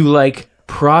 you like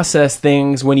process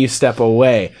things when you step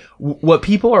away. What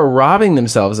people are robbing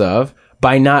themselves of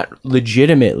by not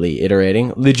legitimately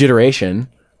iterating, legiteration.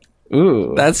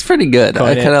 Ooh, that's pretty good.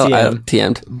 I kind of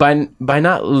TM'd. By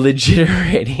not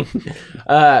legiterating,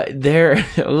 they're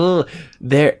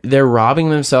robbing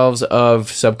themselves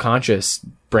of subconscious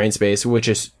brain space, which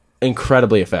is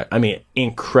incredibly effective.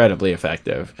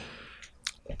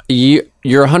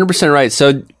 You're 100% right.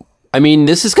 So, I mean,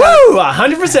 this is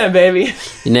 100%, baby.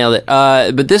 You nailed it.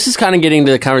 But this is kind of getting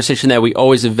to the conversation that we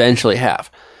always eventually have.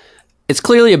 It's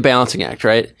clearly a balancing act,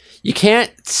 right? You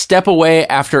can't step away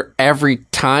after every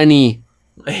tiny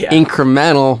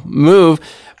incremental move,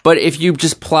 but if you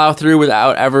just plow through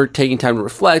without ever taking time to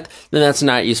reflect, then that's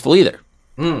not useful either.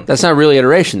 That's not really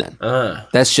iteration then.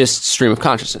 That's just stream of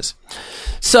consciousness.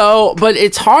 So, but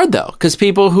it's hard though, because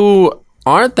people who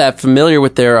aren't that familiar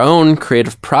with their own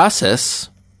creative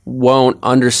process won't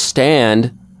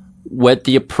understand what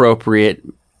the appropriate,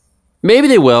 maybe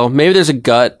they will, maybe there's a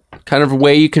gut kind of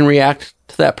way you can react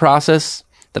to that process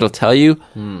that'll tell you.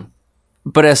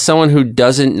 but as someone who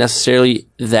doesn't necessarily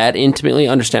that intimately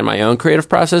understand my own creative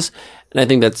process, and I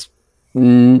think that's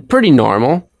pretty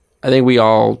normal. I think we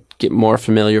all get more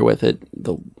familiar with it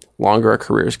the longer our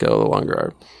careers go, the longer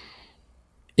our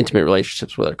intimate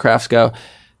relationships with our crafts go.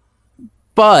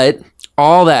 But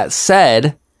all that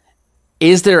said,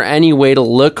 is there any way to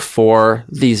look for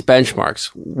these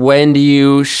benchmarks? When do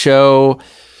you show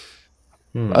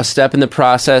a step in the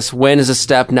process? When is a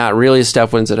step not really a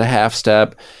step? When is it a half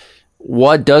step?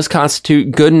 What does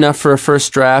constitute good enough for a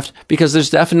first draft? Because there's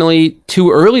definitely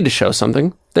too early to show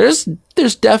something. There's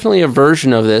definitely a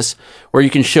version of this where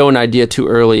you can show an idea too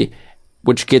early,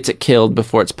 which gets it killed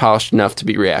before it's polished enough to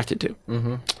be reacted to.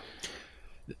 Mm-hmm.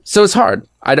 So it's hard.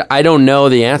 I don't know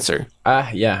the answer.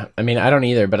 Yeah. I mean, I don't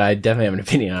either, but I definitely have an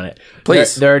opinion on it.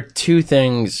 Please. There are two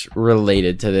things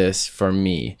related to this for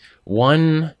me.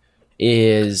 One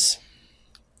is,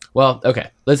 well,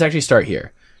 okay, let's actually start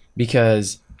here,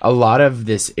 because a lot of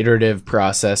this iterative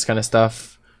process kind of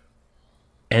stuff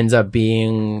ends up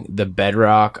being the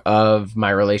bedrock of my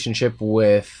relationship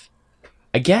with,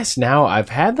 I guess now I've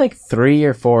had like 3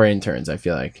 or 4 interns, I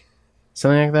feel like.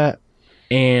 Something like that.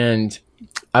 And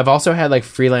I've also had like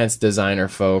freelance designer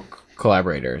folk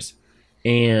collaborators.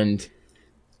 And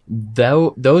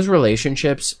those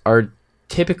relationships are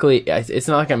typically, it's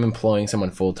not like I'm employing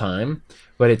someone full time,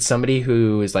 but it's somebody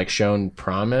who is like shown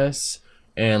promise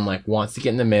and like wants to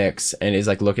get in the mix and is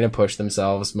like looking to push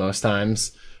themselves most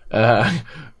times. I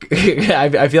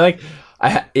feel like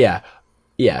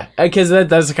yeah, because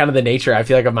that's kind of the nature, I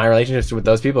feel like, of my relationships with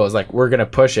those people, is like, we're gonna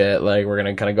push it, like we're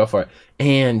gonna kind of go for it.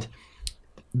 And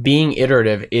being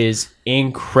iterative is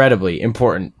incredibly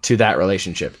important to that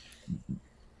relationship.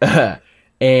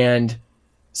 And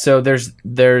so there's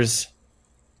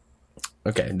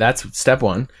okay, that's step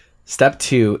 1. Step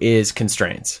 2 is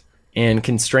constraints. And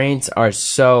constraints are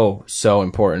so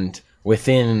important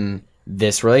within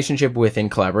this relationship, within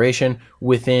collaboration,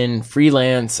 within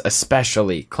freelance,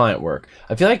 especially client work.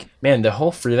 I feel like, man, the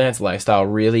whole freelance lifestyle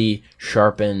really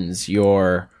sharpens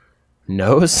your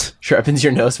nose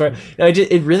for it. No,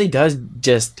 it really does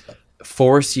just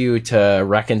force you to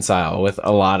reconcile with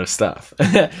a lot of stuff,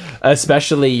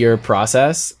 especially your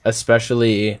process,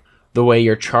 especially the way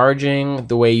you're charging,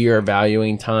 the way you're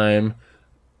valuing time.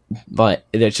 But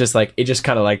it's just like, it just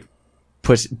kind of like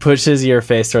pushes your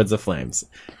face towards the flames.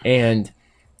 And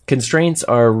constraints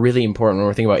are really important when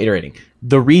we're thinking about iterating.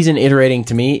 The reason iterating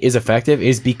to me is effective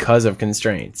is because of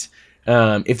constraints.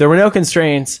 If there were no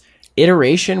constraints,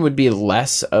 iteration would be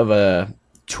less of a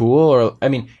tool, or I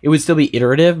mean, it would still be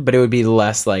iterative, but it would be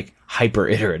less like hyper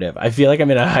iterative. I feel like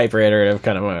I'm in a hyper iterative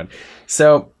kind of mode.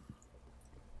 So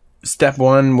step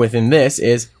 1 within this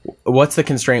is, what's the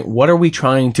constraint? What are we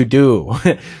trying to do?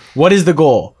 What is the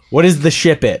goal? What is the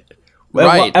ship it?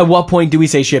 Right. At what point do we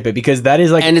say ship it? Because that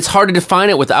is like, and it's hard to define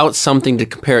it without something to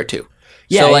compare it to.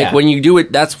 Yeah, so like yeah. when you do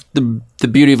it, that's the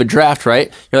beauty of a draft,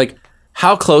 right? You're like,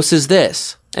 how close is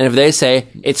this? And if they say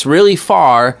it's really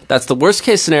far, that's the worst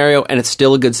case scenario, and it's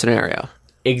still a good scenario.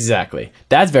 Exactly.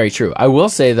 That's very true. I will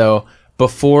say, though,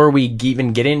 before we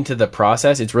even get into the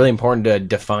process, it's really important to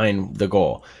define the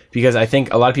goal, because I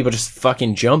think a lot of people just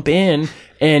fucking jump in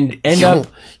and end up.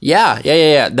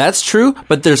 Yeah. That's true.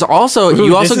 But there's also,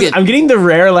 I'm getting the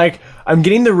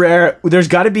rare. There's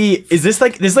got to be. Is this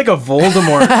like a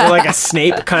Voldemort or like a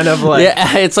Snape kind of like?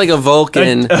 Yeah, it's like a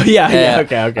Vulcan. Yeah.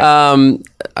 Okay.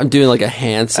 I'm doing like a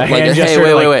hand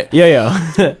Hey, wait.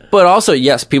 Yeah. But also,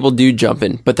 yes, people do jump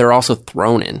in, but they're also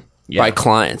thrown in by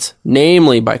clients,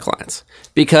 namely by clients,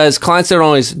 because clients don't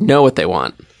always know what they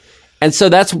want. And so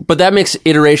that makes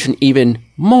iteration even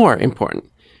more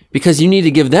important, because you need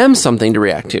to give them something to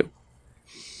react to.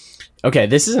 Okay,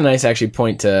 this is a nice actually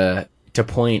point to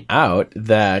point out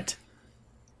that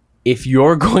if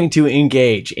you're going to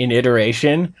engage in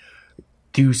iteration,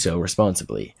 do so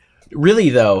responsibly. Really,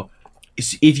 though,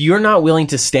 if you're not willing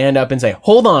to stand up and say,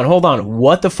 hold on,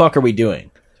 what the fuck are we doing?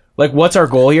 Like, what's our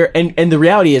goal here? And the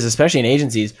reality is, especially in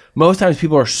agencies, most times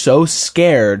people are so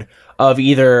scared of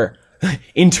either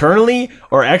internally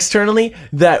or externally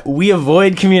that we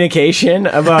avoid communication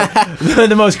about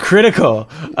the most critical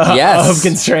of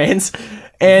constraints.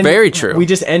 And very true. We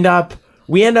just end up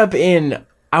in,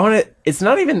 it's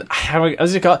not even, I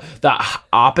was going to call it the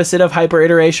opposite of hyper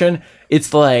iteration.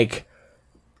 It's like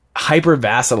hyper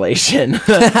vacillation,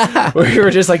 where you're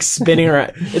just like spinning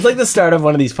around. It's like the start of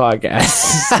one of these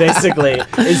podcasts, basically.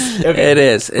 It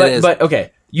is. But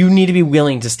okay, you need to be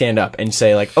willing to stand up and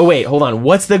say like, oh wait, hold on,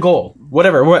 what's the goal?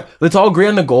 Whatever. Let's all agree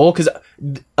on the goal, because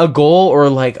a goal or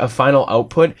like a final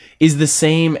output is the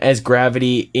same as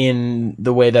gravity in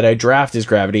the way that a draft is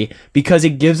gravity, because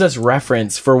it gives us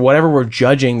reference for whatever we're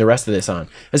judging the rest of this on,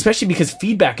 especially because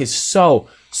feedback is so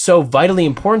vitally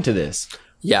important to this.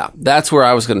 Yeah, that's where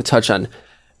I was going to touch on.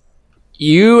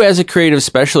 You as a creative,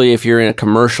 especially if you're in a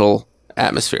commercial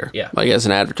atmosphere, like as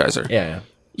an advertiser,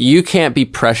 you can't be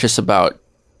precious about,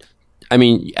 I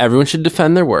mean, everyone should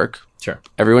defend their work. Sure.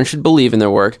 Everyone should believe in their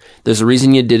work. There's a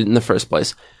reason you did it in the first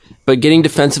place. But getting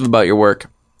defensive about your work,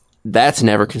 that's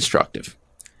never constructive.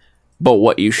 But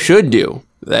what you should do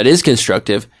that is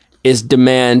constructive is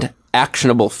demand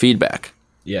actionable feedback.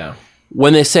 Yeah.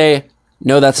 When they say,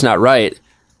 no, that's not right,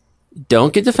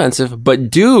 don't get defensive,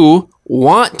 but do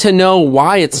want to know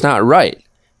why it's not right.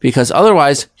 Because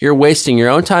otherwise, you're wasting your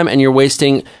own time and you're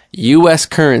wasting U.S.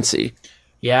 currency.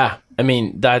 Yeah. I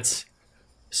mean, that's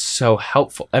so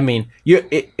helpful. I mean,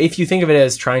 if you think of it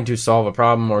as trying to solve a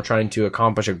problem or trying to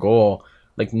accomplish a goal,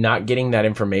 like not getting that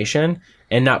information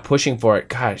and not pushing for it.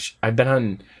 Gosh, I've been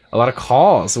on a lot of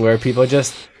calls where people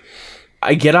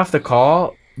I get off the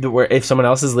call where if someone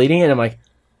else is leading it, I'm like,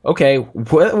 okay,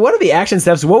 what are the action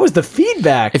steps? What was the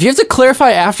feedback? If you have to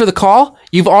clarify after the call,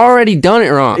 you've already done it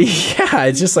wrong. Yeah,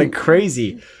 it's just like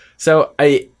crazy. So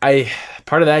I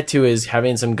part of that too is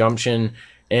having some gumption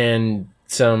and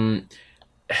some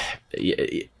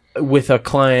with a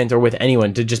client or with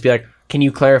anyone to just be like, can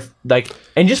you clarify, like,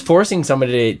 and just forcing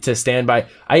somebody to stand by.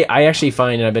 I actually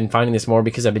find, and I've been finding this more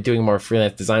because I've been doing more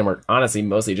freelance design work, honestly,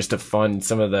 mostly just to fund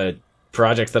some of the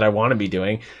projects that I want to be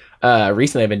doing.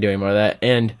 Recently I've been doing more of that,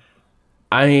 and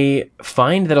I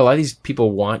find that a lot of these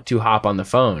people want to hop on the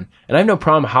phone, and I have no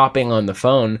problem hopping on the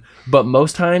phone, but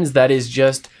most times that is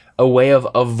just a way of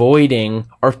avoiding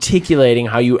articulating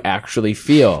how you actually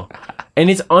feel. And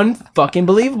it's unfucking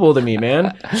believable to me,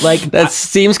 man. Like, that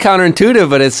seems counterintuitive,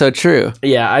 but it's so true.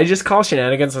 Yeah, I just call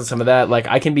shenanigans on some of that. Like,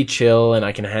 I can be chill and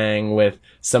I can hang with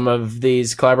some of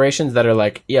these collaborations that are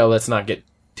like, yo, let's not get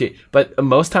too. But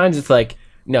most times it's like,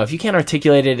 no, if you can't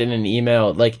articulate it in an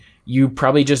email, like, you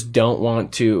probably just don't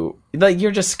want to. Like,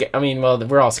 you're just scared. I mean, well,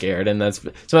 we're all scared, and that's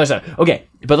some other stuff. Okay,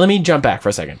 but let me jump back for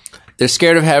a second. They're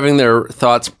scared of having their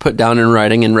thoughts put down in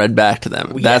writing and read back to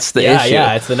them. That's the issue.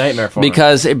 Yeah, it's the nightmare for them.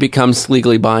 Because it becomes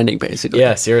legally binding, basically.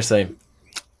 Yeah, seriously.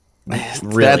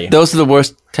 Really. Those are the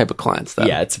worst type of clients, though.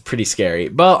 Yeah, it's pretty scary.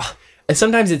 Well,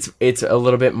 sometimes it's a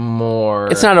little bit more...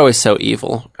 It's not always so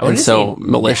evil and so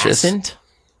malicious. Nascent?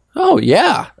 Oh,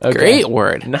 yeah. Okay. Great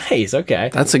word. Nice, okay.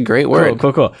 That's a great word.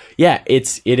 Cool. Yeah,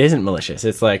 it isn't malicious.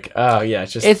 It's like, oh, yeah,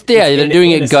 it's just... they're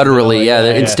doing it gutturally,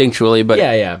 they're instinctually, but,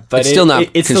 but it's still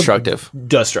not constructive. Still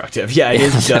destructive. Yeah, it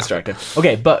is destructive.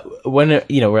 Okay, but when, I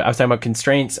was talking about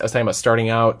constraints, I was talking about starting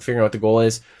out, figuring out what the goal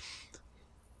is.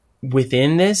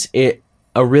 Within this, a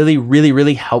really, really,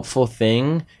 really helpful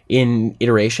thing in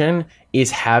iteration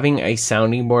is having a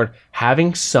sounding board,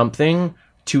 having something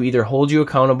to either hold you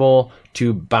accountable,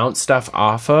 to bounce stuff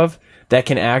off of, that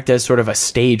can act as sort of a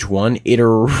stage one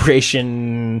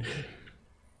iteration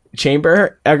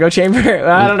echo chamber.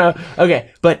 I don't know.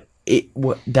 Okay, but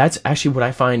that's actually what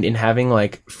I find in having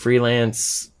like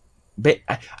freelance.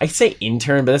 I say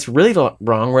intern, but that's really the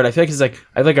wrong word. I feel like it's like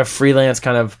I have like a freelance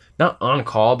kind of not on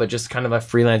call, but just kind of a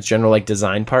freelance general like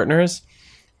design partners,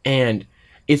 and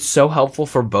it's so helpful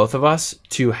for both of us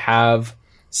to have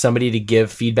somebody to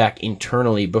give feedback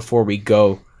internally before we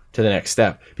go to the next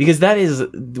step, because that is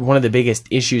one of the biggest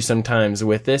issues sometimes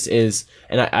with this is,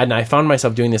 and I found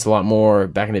myself doing this a lot more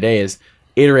back in the day, is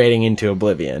iterating into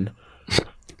oblivion.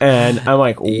 And I'm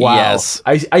like, wow, yes.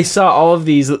 I saw all of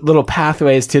these little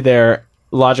pathways to their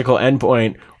logical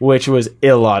endpoint, which was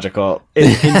illogical.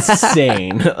 It's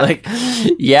insane. Like,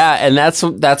 yeah, and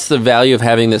that's the value of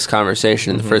having this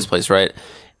conversation in the first place, right?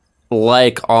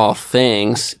 Like all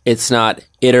things, it's not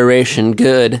iteration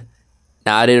good,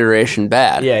 not iteration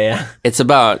bad. Yeah. It's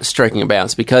about striking a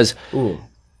balance, because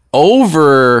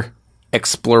over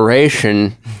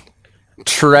exploration,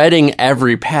 treading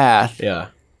every path,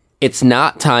 it's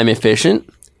not time efficient,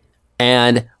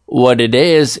 and what it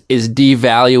is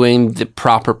devaluing the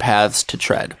proper paths to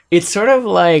tread. It's sort of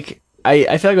like,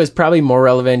 I feel like it was probably more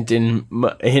relevant in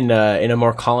a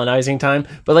more colonizing time,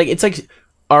 but like it's like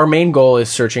our main goal is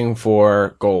searching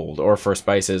for gold or for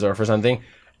spices or for something.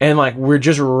 And like, we're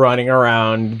just running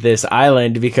around this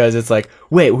island because it's like,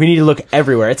 wait, we need to look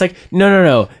everywhere. It's like,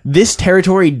 no. This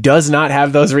territory does not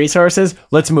have those resources.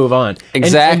 Let's move on.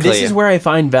 Exactly. And this is where I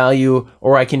find value,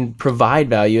 or I can provide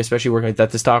value, especially working with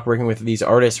Death to Stock, working with these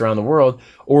artists around the world,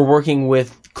 or working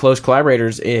with close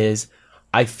collaborators, is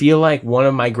I feel like one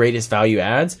of my greatest value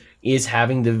adds is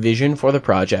having the vision for the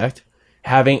project,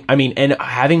 having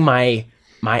my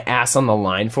my ass on the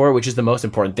line for it, which is the most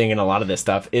important thing in a lot of this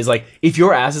stuff, is like, if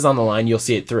your ass is on the line, you'll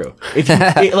see it through. If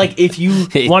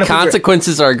you want to,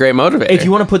 consequences are a great motivator. If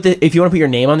you want to put your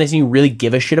name on this and you really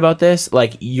give a shit about this,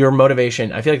 like, your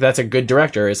motivation, I feel like that's a good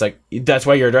director. It's like, that's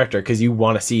why you're a director, because you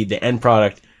want to see the end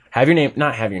product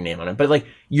not have your name on it, but like,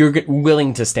 you're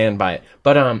willing to stand by it.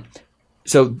 But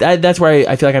so that's where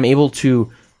I feel like I'm able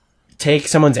to take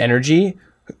someone's energy,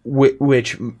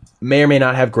 which may or may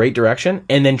not have great direction,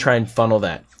 and then try and funnel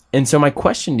that. And so my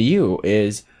question to you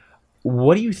is,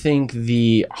 what do you think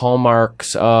the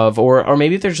hallmarks of, or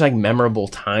maybe if there's like memorable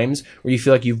times where you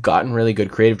feel like you've gotten really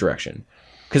good creative direction?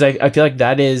 Because I feel like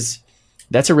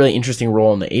that's a really interesting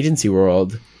role in the agency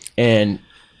world. And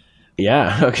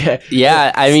yeah, okay.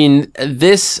 Yeah, I mean,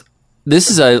 this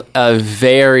is a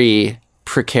very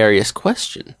precarious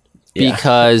question,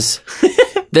 because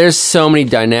there's so many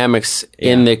dynamics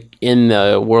in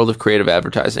the world of creative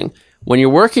advertising. When you're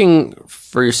working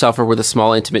for yourself or with a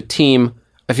small, intimate team,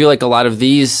 I feel like a lot of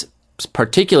these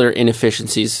particular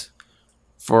inefficiencies,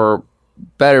 for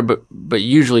better, but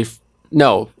usually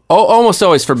almost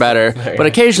always for better, but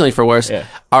occasionally for worse,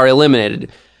 are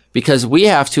eliminated, because we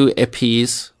have to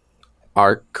appease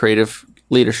our creative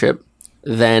leadership,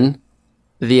 then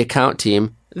the account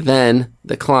team, then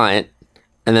the client,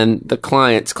 and then the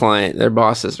client's client, their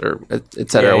bosses, or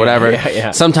et cetera, whatever.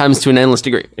 Sometimes to an endless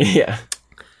degree. Yeah.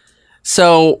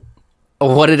 So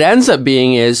what it ends up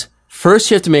being is, first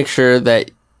you have to make sure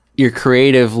that your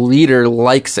creative leader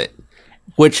likes it,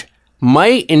 which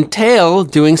might entail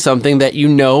doing something that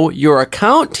your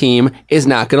account team is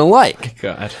not going to like.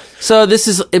 God. So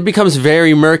it becomes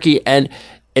very murky, and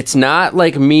it's not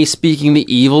like me speaking the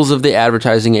evils of the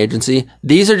advertising agency.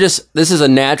 This is a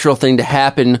natural thing to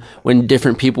happen when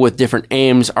different people with different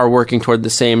aims are working toward the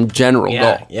same general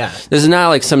goal. Yeah. This is not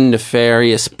like some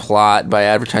nefarious plot by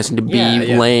advertising to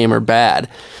be lame or bad.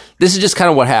 This is just kind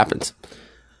of what happens.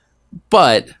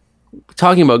 But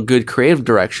talking about good creative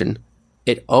direction,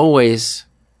 it always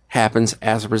happens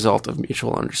as a result of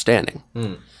mutual understanding.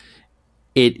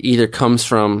 It either comes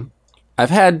from,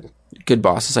 I've had good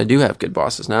bosses, I do have good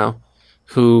bosses now,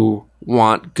 who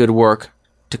want good work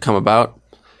to come about.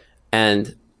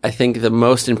 And I think the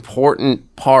most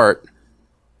important part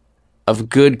of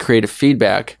good creative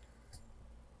feedback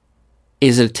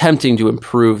is attempting to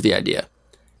improve the idea,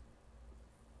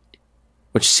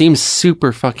 which seems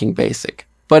super fucking basic,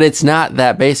 but it's not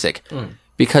that basic,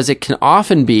 because it can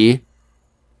often be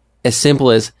as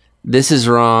simple as, this is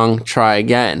wrong, try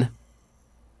again.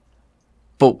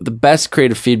 But the best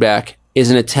creative feedback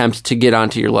is an attempt to get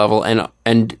onto your level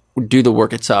and do the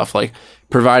work itself, like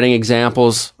providing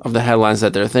examples of the headlines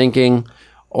that they're thinking,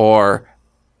 or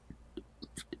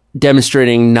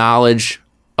demonstrating knowledge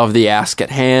of the ask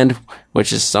at hand,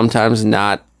 which is sometimes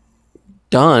not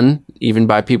done even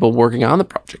by people working on the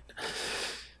project.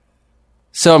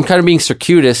 So I'm kind of being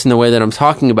circuitous in the way that I'm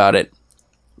talking about it.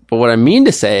 But what I mean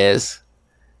to say is,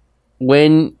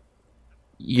 when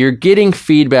you're getting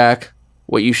feedback,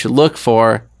 what you should look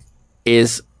for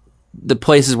is the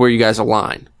places where you guys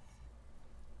align.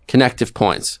 Connective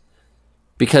points.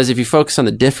 Because if you focus on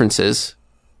the differences,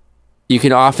 you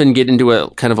can often get into a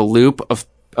kind of a loop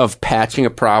of patching a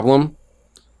problem,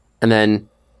 and then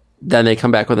they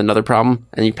come back with another problem,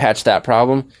 and you patch that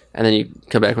problem, and then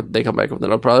they come back with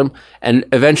another problem, and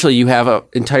eventually you have an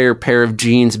entire pair of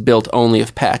jeans built only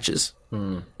of patches,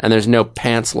 and there's no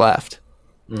pants left.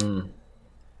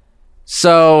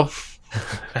 So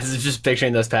I was just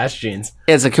picturing those patch jeans.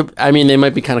 They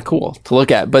might be kind of cool to look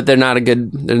at, but they're not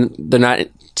they're not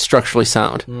structurally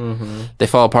sound. They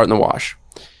fall apart in the wash.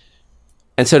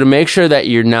 And so to make sure that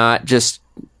you're not just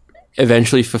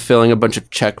eventually fulfilling a bunch of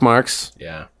check marks,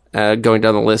 going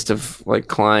down the list of like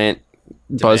client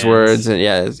demands, buzzwords, and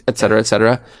et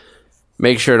cetera,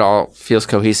 make sure it all feels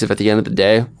cohesive at the end of the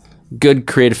day. Good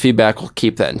creative feedback will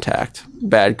keep that intact.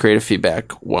 Bad creative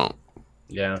feedback won't.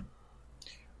 Yeah.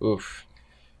 Oof.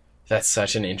 That's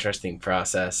such an interesting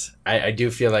process. I do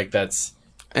feel like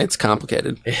it's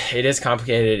complicated. It is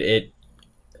complicated.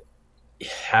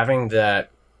 Having that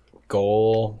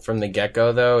goal from the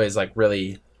get-go, though, is like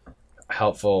really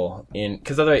helpful,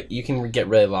 because otherwise you can get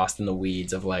really lost in the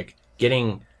weeds of like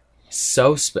getting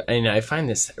and I find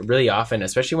this really often,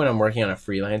 especially when I'm working on a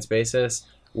freelance basis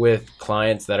with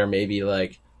clients that are maybe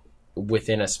like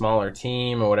within a smaller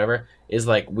team or whatever, is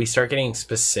like we start getting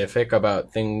specific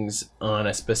about things on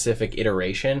a specific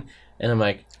iteration, and I'm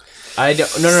like, I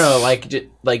don't,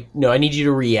 no, I need you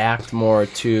to react more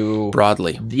to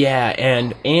broadly. Yeah,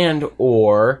 and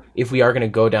or if we are going to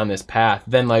go down this path,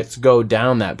 then let's go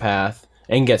down that path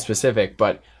and get specific.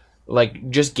 But like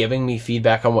just giving me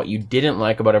feedback on what you didn't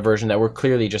like about a version that we're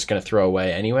clearly just going to throw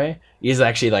away anyway is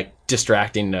actually like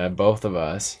distracting to both of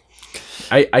us.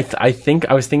 I think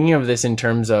I was thinking of this in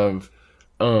terms of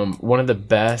such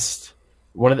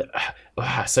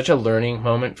a learning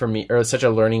moment for me, or such a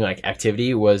learning like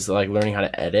activity was like learning how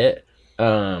to edit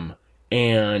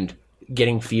and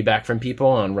getting feedback from people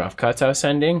on rough cuts I was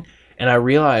sending. And I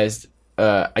realized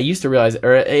I used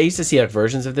to see like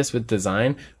versions of this with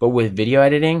design, but with video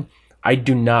editing, I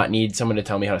do not need someone to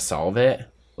tell me how to solve it.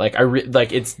 Like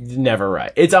it's never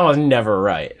right. It's almost never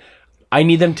right. I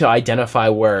need them to identify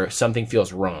where something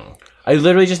feels wrong. I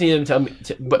literally just need them to tell me.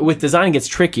 But with design, it gets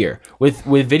trickier. With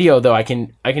video, though, I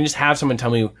can just have someone tell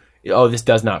me, "Oh, this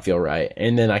does not feel right,"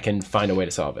 and then I can find a way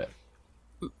to solve it.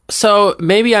 So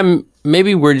maybe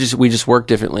we just work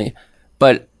differently,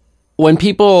 but when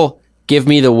people give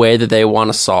me the way that they want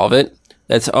to solve it,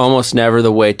 that's almost never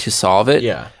the way to solve it.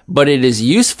 Yeah. But it is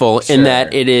useful in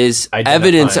that it is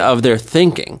evidence of their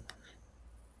thinking.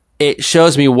 It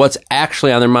shows me what's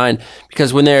actually on their mind,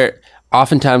 because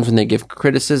oftentimes when they give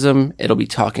criticism, it'll be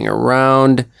talking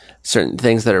around certain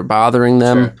things that are bothering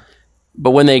them. Sure.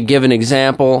 But when they give an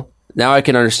example, now I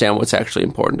can understand what's actually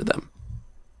important to them.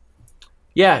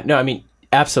 Yeah, no, I mean,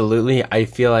 absolutely. I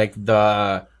feel like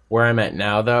where I'm at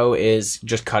now, though, is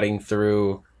just cutting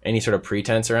through any sort of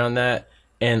pretense around that.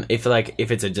 And if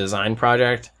it's a design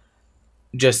project,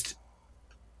 just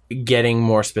getting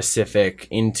more specific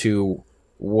into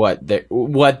what the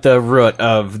root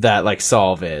of that like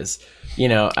solve is. You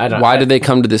know, why did they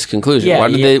come to this conclusion? Yeah,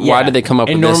 why did they come up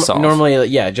with this solve? Normally,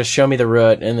 just show me the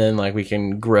root, and then like we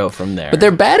can grow from there. But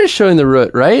they're bad at showing the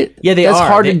root, right? Yeah, That's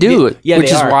hard to do.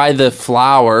 Which is why the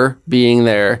flower being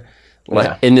there,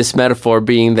 in this metaphor,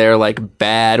 being there like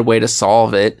bad way to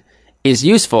solve it is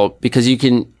useful, because you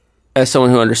can, as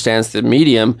someone who understands the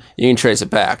medium, you can trace it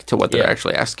back to what they're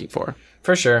actually asking for.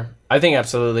 For sure, I think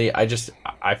absolutely. I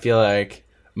feel like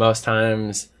most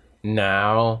times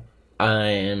now,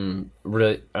 I'm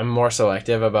more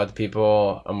selective about the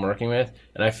people I'm working with,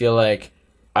 and I feel like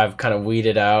I've kind of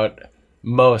weeded out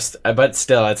most, but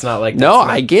still, it's not like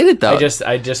I get it though.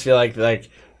 I just feel like I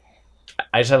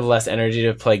just have less energy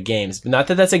to play games. Not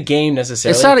that that's a game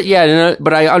necessarily. It's not,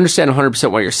 but I understand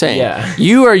 100% what you're saying. Yeah,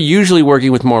 you are usually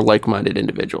working with more like-minded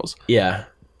individuals. Yeah.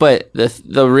 But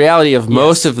the reality of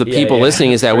most of the people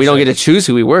listening is that we don't get to choose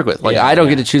who we work with. Like I don't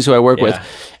get to choose who I work with,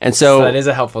 and so that is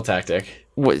a helpful tactic.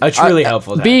 A truly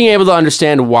helpful tactic. Being able to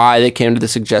understand why they came to the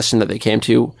suggestion that they came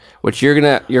to, which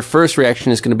your first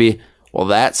reaction is going to be, well,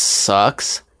 that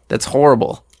sucks. That's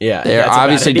horrible. Yeah, they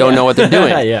obviously don't know what they're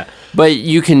doing. Yeah, but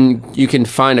you can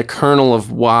find a kernel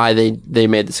of why they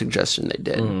made the suggestion they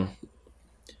did. Mm.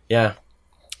 Yeah,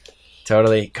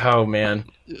 totally. Oh man.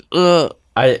 A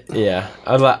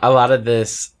lot of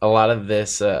this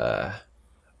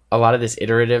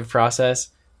iterative process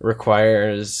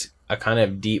requires a kind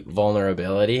of deep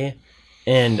vulnerability,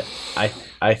 and I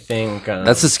think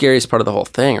that's the scariest part of the whole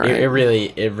thing, right? It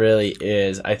really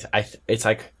is. It's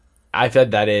like I feel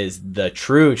that is the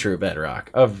true bedrock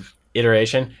of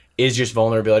iteration is just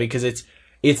vulnerability, because it's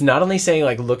not only saying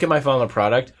like, look at my final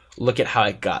product, look at how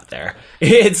I got there.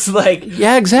 It's like,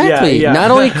 yeah, exactly. Yeah.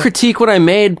 Not only critique what I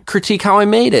made, critique how I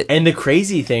made it. And the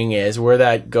crazy thing is, where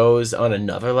that goes on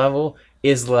another level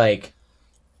is like,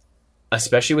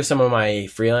 especially with some of my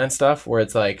freelance stuff, where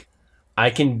it's like, I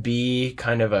can be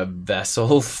kind of a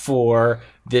vessel for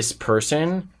this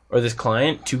person or this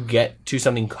client to get to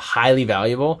something highly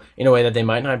valuable in a way that they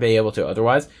might not be able to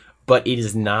otherwise. But it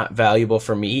is not valuable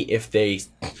for me if they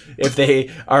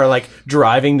are like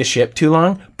driving the ship too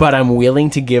long, but I'm willing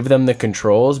to give them the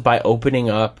controls by opening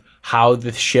up how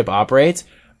the ship operates,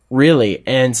 really.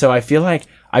 And so I feel like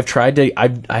I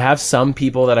have some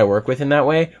people that I work with in that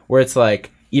way, where it's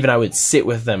like, even I would sit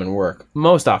with them and work,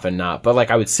 most often not, but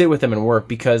like I would sit with them and work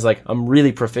because like I'm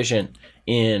really proficient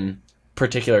in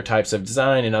particular types of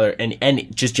design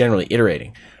and just generally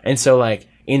iterating. And so like,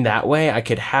 in that way, I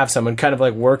could have someone kind of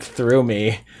like work through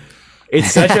me.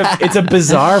 It's a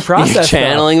bizarre process. You're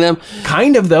channeling them,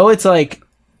 kind of, though. It's like,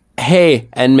 hey,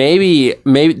 and maybe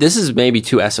this is maybe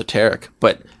too esoteric,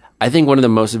 but I think one of the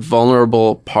most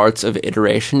vulnerable parts of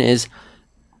iteration is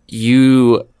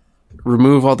you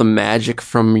remove all the magic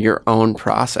from your own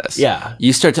process. Yeah,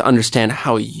 you start to understand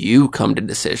how you come to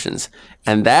decisions,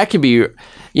 and that can be,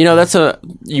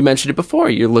 you mentioned it before.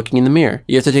 You're looking in the mirror.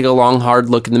 You have to take a long, hard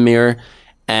look in the mirror.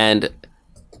 And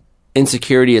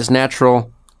insecurity is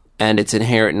natural, and it's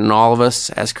inherent in all of us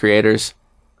as creators.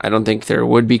 I don't think there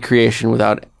would be creation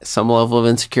without some level of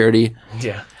insecurity.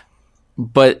 Yeah.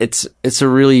 But it's a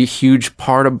really huge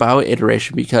part about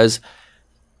iteration, because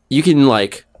you can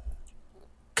like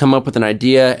come up with an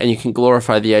idea and you can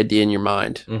glorify the idea in your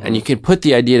mind. And you can put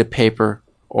the idea to paper,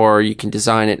 or you can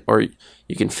design it, or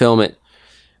you can film it.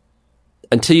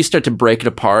 Until you start to break it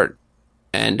apart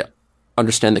and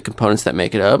understand the components that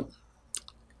make it up,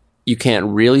 you can't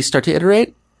really start to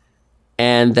iterate.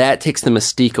 And that takes the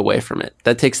mystique away from it.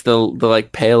 That takes the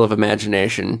like pale of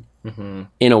imagination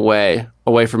in a way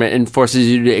away from it, and forces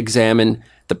you to examine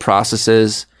the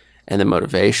processes and the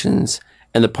motivations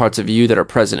and the parts of you that are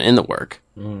present in the work,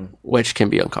 which can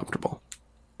be uncomfortable.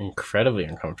 Incredibly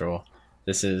uncomfortable.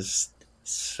 This is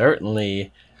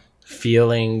certainly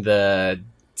feeling the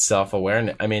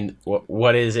self-awareness. I mean,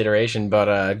 what is iteration but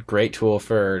a great tool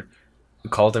for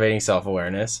cultivating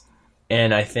self-awareness?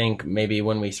 And I think maybe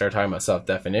when we start talking about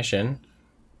self-definition,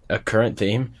 a current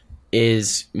theme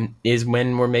is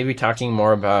when we're maybe talking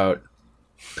more about,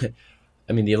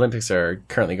 I mean, the Olympics are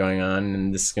currently going on,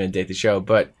 and this is going to date the show,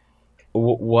 but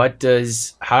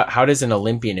how does an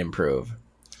Olympian improve?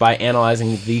 By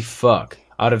analyzing the fuck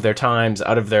out of their times,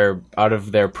 out of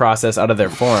their process, out of their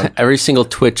form. Every single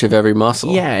twitch of every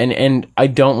muscle. Yeah, and I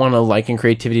don't want to liken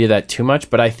creativity to that too much,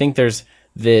 but I think there's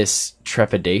this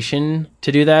trepidation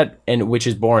to do that, and which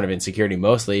is born of insecurity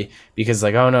mostly, because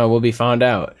like, oh no, we'll be found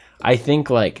out. I think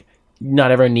like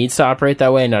not everyone needs to operate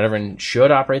that way, not everyone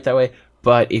should operate that way,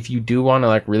 but if you do want to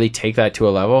like really take that to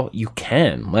a level, you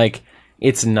can. Like,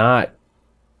 it's not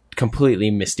completely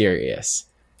mysterious.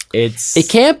 It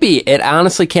can't be. It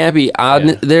honestly can't be.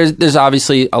 There's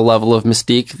obviously a level of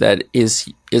mystique that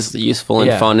is useful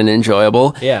and fun and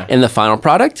enjoyable in the final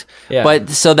product. Yeah. But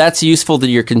so that's useful to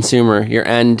your consumer, your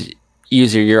end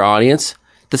user, your audience.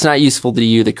 That's not useful to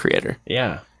you, the creator.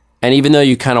 Yeah. And even though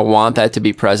you kind of want that to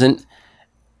be present,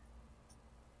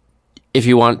 if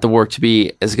you want the work to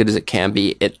be as good as it can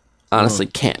be, it honestly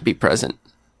can't be present.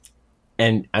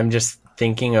 And I'm just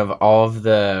thinking of all of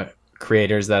the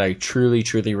creators that I truly,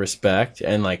 truly respect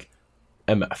and like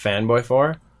am a fanboy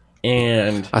for,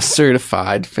 and a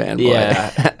certified fanboy.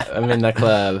 Yeah, I'm in the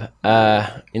club.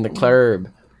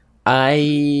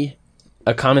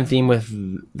 A common theme with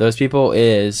those people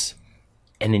is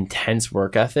an intense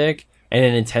work ethic and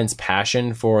an intense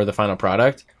passion for the final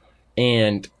product.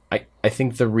 And I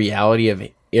think the reality of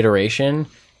iteration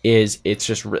is it's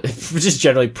just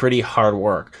generally pretty hard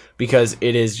work, because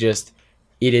it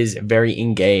is very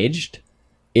engaged.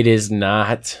 It is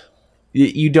not,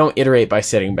 you don't iterate by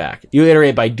sitting back. You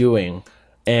iterate by doing.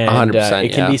 And 100%,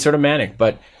 it can be sort of manic,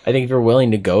 but I think if you're willing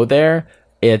to go there,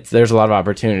 there's a lot of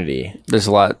opportunity. There's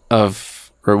a lot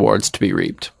of rewards to be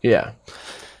reaped. Yeah.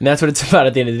 And that's what it's about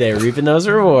at the end of the day, reaping those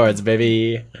rewards,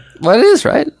 baby. Well, it is,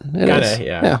 right? It is.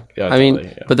 Yeah, I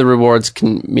mean, but the rewards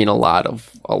can mean a lot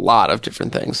of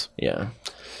different things. Yeah.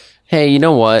 Hey, you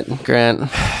know what, Grant?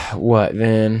 What,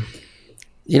 man?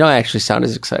 You don't actually sound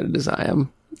as excited as I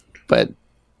am, but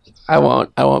I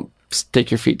won't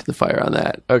stick your feet to the fire on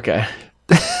that. Okay.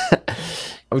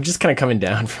 I'm just kind of coming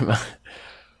down from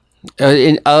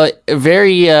a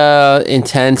very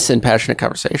intense and passionate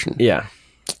conversation. Yeah.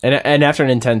 And after an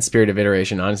intense period of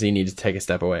iteration, honestly, you need to take a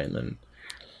step away. And then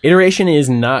iteration is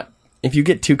not, if you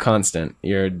get too constant,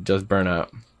 you're just burn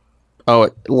out.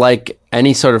 Oh, like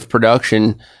any sort of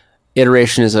production,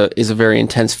 iteration is a very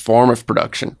intense form of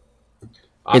production.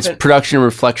 It's production and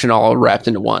reflection all wrapped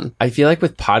into one. I feel like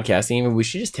with podcasting, even we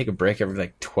should just take a break every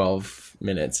like 12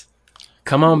 minutes.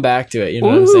 Come on back to it. You know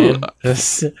what I'm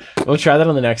saying? We'll try that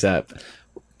on the next app.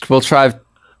 We'll try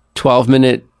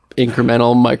 12-minute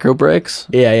incremental micro breaks.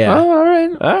 Yeah. Oh, all right.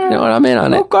 You know what? I'm in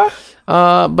on it. Okay.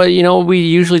 But you know, we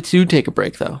usually do take a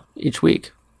break though each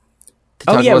week.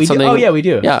 We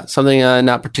do. Yeah, something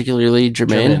not particularly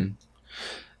germane.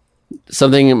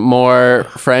 Something more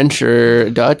French or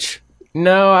Dutch.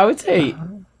 No, I would say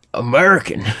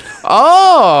American.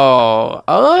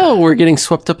 Oh, we're getting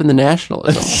swept up in the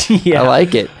nationalism. Yeah. I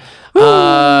like it.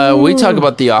 We talk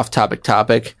about the off-topic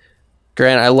topic.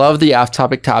 Grant, I love the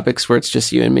off-topic topics where it's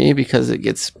just you and me, because it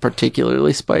gets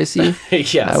particularly spicy.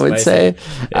 Yeah, I would say.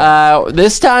 Yeah.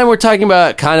 This time we're talking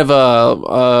about kind of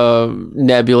a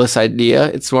nebulous idea.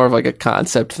 It's more of like a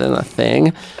concept than a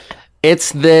thing.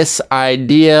 It's this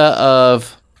idea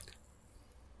of,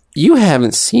 you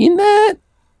haven't seen that?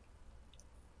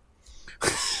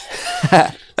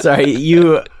 Sorry,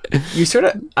 you sort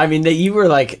of, I mean, that you were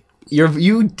like,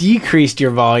 you decreased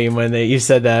your volume when you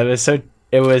said that.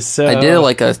 It was so. I did it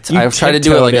like I tried to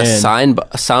do it like a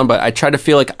soundbite. I tried to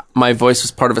feel like my voice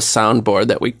was part of a soundboard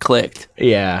that we clicked.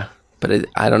 Yeah. But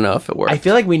I don't know if it worked. I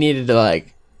feel like we needed to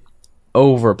like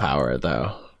overpower it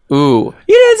though. Ooh.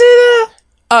 You didn't see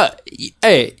that?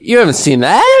 Hey, you haven't seen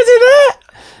that? You haven't seen that?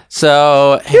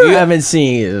 So you haven't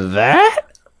seen that?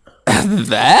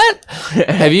 That?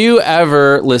 Have you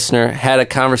ever, listener, had a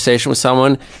conversation with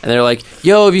someone and they're like,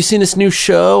 yo, have you seen this new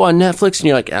show on Netflix? And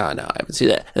you're like, oh, no, I haven't seen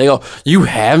that. And they go, you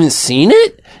haven't seen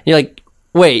it? And you're like,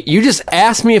 wait, you just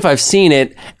asked me if I've seen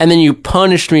it, and then you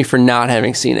punished me for not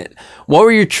having seen it. What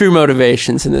were your true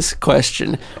motivations in this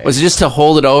question? Was it just to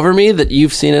hold it over me that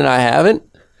you've seen it and I haven't?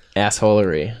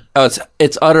 Assholery. Oh,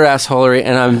 it's utter assholery,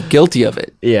 and I'm guilty of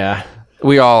it. Yeah.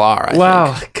 We all are,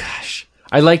 I think. Gosh.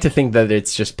 I like to think that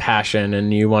it's just passion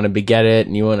and you want to beget it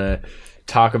and you want to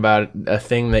talk about a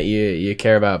thing that you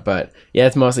care about. But yeah,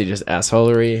 it's mostly just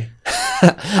assholery.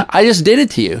 I just did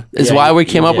it to you. Is Yeah, why we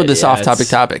came up with this yeah, off-topic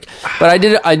topic. But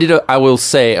I will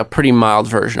say, a pretty mild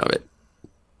version of it.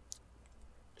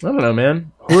 I don't know,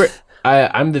 man.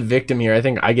 I'm the victim here. I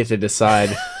think I get to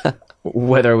decide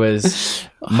whether it was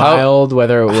mild,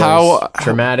 whether it was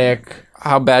traumatic.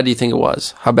 How bad do you think it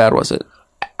was? How bad was it?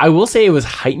 I will say it was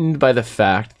heightened by the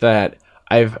fact that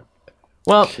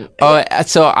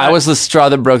So I was the straw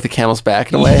that broke the camel's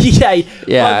back in a way. yeah. You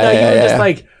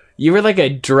Yeah. were like a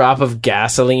drop of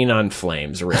gasoline on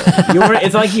flames, really.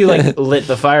 It's like you like lit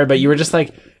the fire, but you were just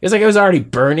like, it's like it was already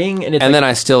burning. And then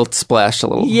I still splashed a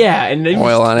little and then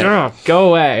oil on it. Oh, go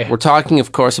away. We're talking,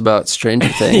 of course, about Stranger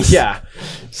Things. Yeah.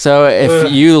 So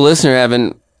if you, the listener,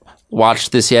 haven't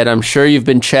watched this yet, I'm sure you've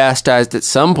been chastised at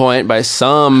some point by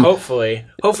some... Hopefully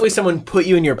someone put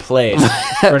you in your place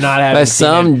for not having by seen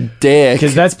some dick.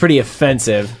 because that's pretty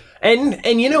offensive.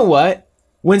 And you know what?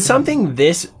 When something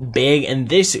this big and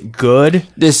this good,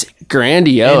 This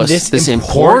grandiose, and this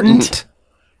important...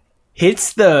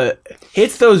 hits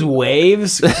those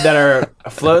waves that are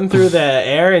floating through the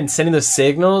air and sending those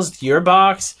signals to your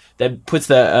box that puts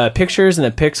the pictures and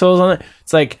the pixels on it.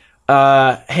 It's like,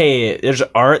 hey, there's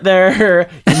art there.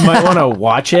 You might want to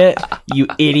watch it, you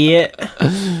idiot.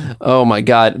 Oh my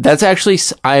God. That's actually...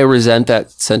 I resent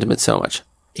that sentiment so much.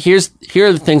 Here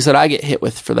are the things that I get hit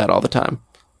with for that all the time.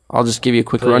 I'll just give you a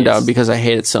quick rundown because I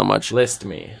hate it so much. List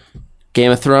me.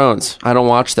 Game of Thrones. I don't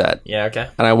watch that. Yeah, okay.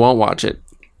 And I won't watch it.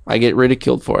 I get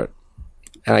ridiculed for it.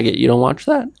 And I get, you don't watch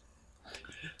that?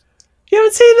 You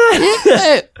haven't seen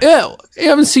that? Yeah. You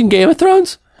haven't seen Game of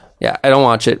Thrones? Yeah, I don't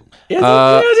watch it.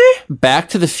 Yeah, Back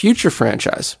to the Future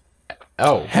franchise.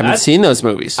 Oh, Haven't seen those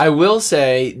movies. I will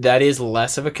say that is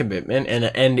less of a commitment,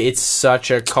 and it's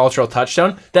such a cultural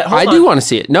touchdown that I do want to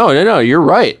see it. No, you're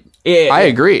right. Yeah, I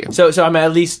agree. So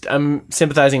I'm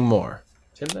sympathizing more.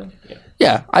 Sympathizing? Yeah.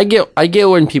 Yeah, I get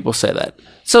when people say that.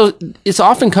 So it's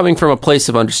often coming from a place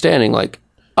of understanding, like,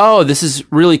 oh, this is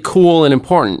really cool and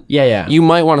important. Yeah. You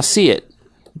might want to see it.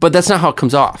 But that's not how it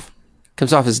comes off. It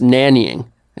comes off as nannying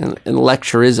and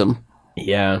lecturism.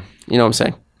 Yeah. You know what I'm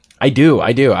saying? I do.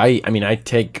 I mean, I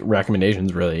take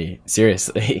recommendations really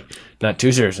seriously. Not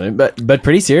too seriously, but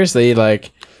pretty seriously, like...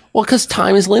 Well, because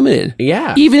time is limited.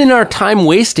 Yeah. Even in our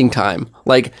time-wasting time,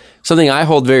 like something I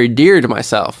hold very dear to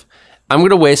myself, I'm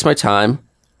going to waste my time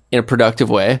in a productive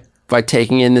way by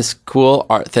taking in this cool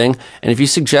art thing. And if you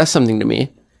suggest something to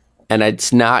me and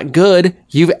it's not good,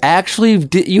 you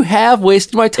have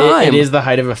wasted my time. It is the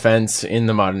height of offense in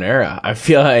the modern era. I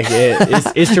feel like it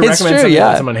is to recommend something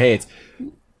that someone hates.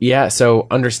 Yeah, so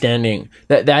understanding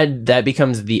that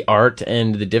becomes the art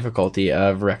and the difficulty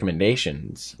of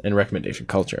recommendations and recommendation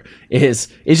culture is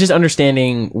just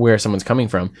understanding where someone's coming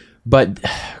from. But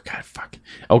God, fuck.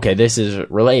 Okay, this is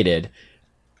related.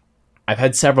 I've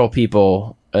had several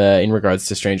people in regards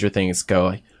to Stranger Things go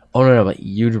like, "Oh no, but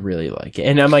you'd really like it,"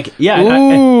 and I'm like, "Yeah."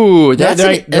 Ooh, I've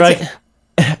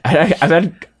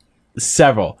had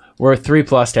several. We're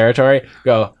 3+ territory.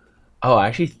 Go. Oh, I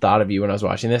actually thought of you when I was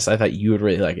watching this. I thought you would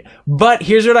really like it. But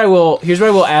here's what I will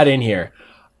add in here.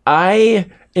 I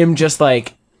am just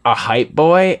like a hype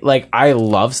boy. Like I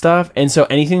love stuff. And so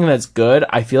anything that's good,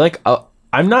 I feel like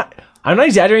I'm not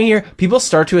exaggerating here. People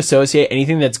start to associate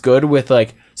anything that's good with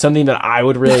like something that I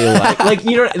would really like. Like,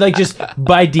 you know, like just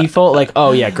by default, like,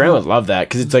 oh yeah, Grant would love that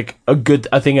because it's like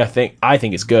a thing I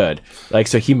think is good. Like,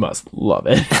 so he must love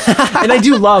it. And I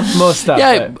do love most stuff.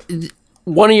 Yeah. But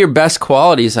one of your best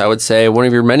qualities, I would say, one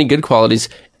of your many good qualities,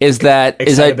 is that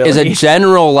is a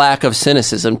general lack of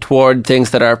cynicism toward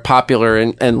things that are popular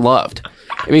and loved,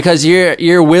 because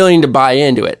you're willing to buy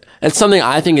into it. It's something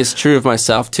I think is true of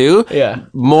myself too. Yeah,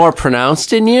 more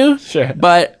pronounced in you. Sure,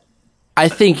 but I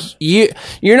think you're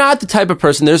not the type of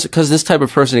person. Because this type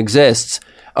of person exists.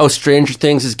 Oh, Stranger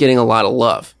Things is getting a lot of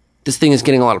love. This thing is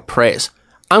getting a lot of praise.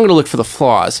 I'm going to look for the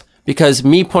flaws because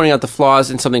me pointing out the flaws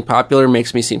in something popular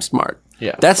makes me seem smart.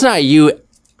 Yeah. That's not you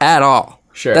at all.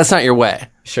 Sure. That's not your way.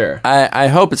 Sure. I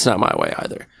hope it's not my way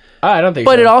either. I don't think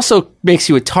But so. it also makes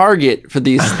you a target for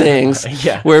these things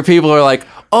Yeah. where people are like,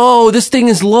 oh, this thing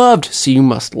is loved, so you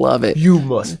must love it. You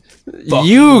must.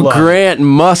 You, love Grant,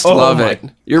 must love my it.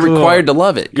 You're required to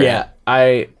love it, Grant.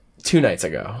 Yeah, 2 nights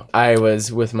ago, I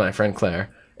was with my friend Claire,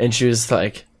 and she was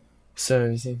like, so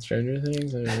have you seen Stranger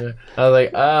Things? I was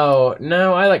like, oh,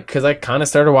 no, because I kind of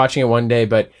started watching it one day,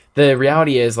 but the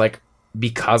reality is, like,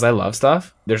 because I love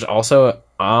stuff, there's also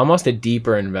almost a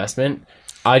deeper investment.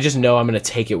 I just know I'm going to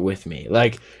take it with me.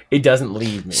 Like, it doesn't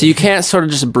leave me. So you can't sort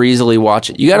of just breezily watch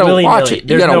it. You got to Willy-nilly. watch it. You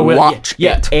There's got to no will- watch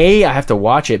yeah, it. A, I have to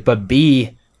watch it, but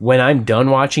B, when I'm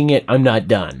done watching it, I'm not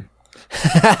done.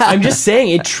 I'm just saying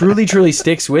it truly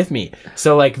sticks with me.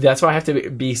 So like that's why I have to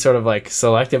be sort of like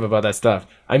selective about that stuff.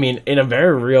 I mean, in a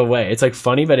very real way. It's like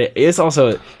funny, but it is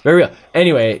also very real.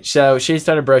 Anyway, so she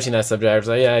started broaching that subject. I was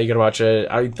like, yeah, you gotta watch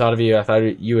it. I thought of you. I thought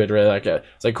you would really like it.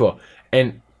 It's like cool.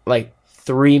 And like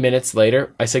 3 minutes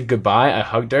later, I said goodbye. I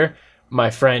hugged her. My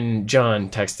friend John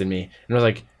texted me and was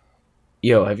like,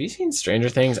 yo, have you seen Stranger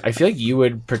Things? I feel like you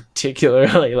would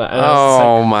particularly like.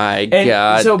 Oh my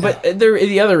god! So, but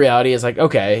the other reality is like,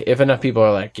 okay, if enough people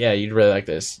are like, yeah, you'd really like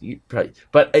this, you probably.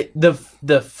 But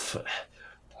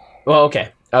well, okay,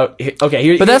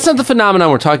 okay. But that's not the phenomenon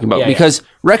we're talking about, Yeah, because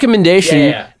recommendation,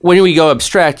 Yeah. when we go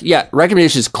abstract,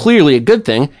 recommendation is clearly a good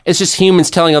thing. It's just humans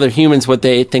telling other humans what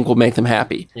they think will make them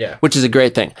happy, Yeah. which is a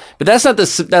great thing. But that's not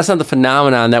the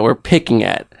phenomenon that we're picking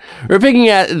at. We're picking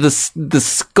at the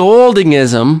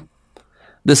scoldingism,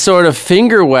 the sort of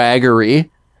finger waggery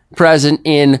present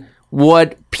in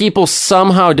what people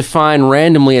somehow define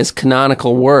randomly as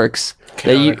canonical works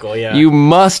Canonical, that yeah. you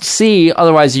must see,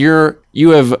 otherwise you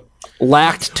have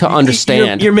lacked to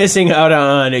understand. You're missing out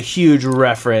on a huge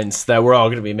reference that we're all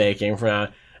going to be making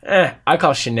from now. I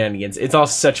call shenanigans. It's all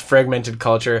such fragmented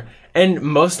culture, and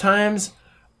most times,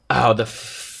 the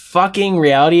fucking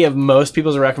reality of most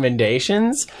people's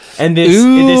recommendations and this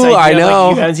idea I of, know.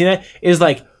 like, you haven't seen that is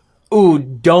like, ooh,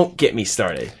 don't get me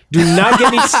started. Do not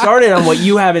get me started on what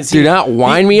you haven't seen. Do not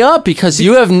wind me up because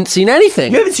you haven't seen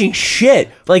anything. You haven't seen shit.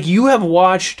 Like, you have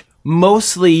watched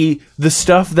mostly the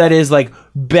stuff that is like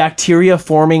bacteria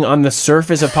forming on the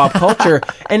surface of pop culture.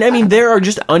 And I mean, there are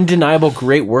just undeniable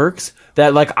great works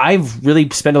that like I've really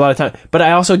spent a lot of time, but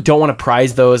I also don't want to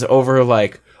prize those over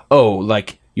like, oh,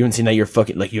 like you haven't seen that, you're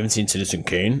fucking, like, you haven't seen Citizen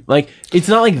Kane. Like, it's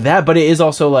not like that, but it is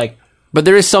also like, But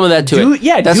there is some of that to it.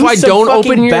 yeah, That's do why some don't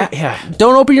fucking open your ba-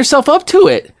 don't open yourself up to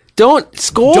it. Don't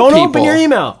scold don't people. open your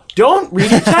email. Don't read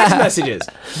your text messages.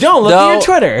 Don't look Though, at your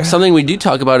Twitter. Something we do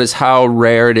talk about is how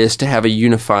rare it is to have a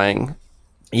unifying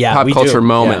Yeah, pop we culture do.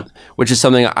 moment, which is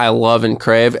something I love and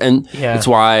crave, and Yeah. it's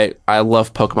why I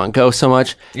love Pokemon Go so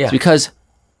much. Yeah. It's because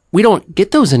we don't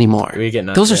get those anymore. We get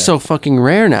none, those are yeah. so fucking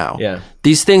rare now. Yeah.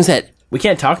 These things that, We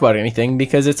can't talk about anything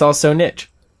because it's all so niche.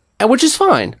 and which is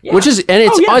fine. Yeah. Which is, and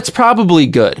it's Oh, yeah. it's probably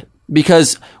good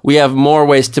because we have more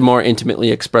ways to more intimately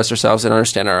express ourselves and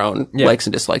understand our own likes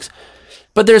and dislikes.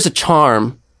 But there's a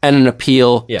charm and an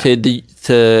appeal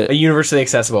to A universally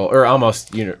accessible, or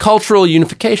almost cultural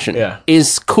unification. Yeah.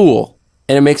 Is cool,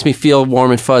 and it makes me feel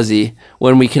warm and fuzzy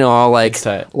when we can all like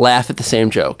tight. laugh at the same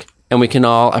joke and we can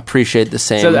all appreciate the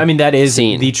same. So I mean, that is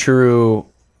scene. the true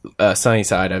sunny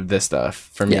side of this stuff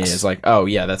for me. Yes. Is like, oh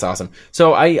yeah, that's awesome.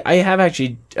 So I have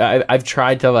actually I've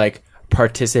tried to like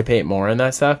participate more in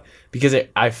that stuff because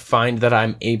I find that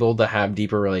I'm able to have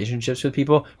deeper relationships with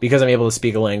people because I'm able to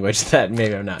speak a language that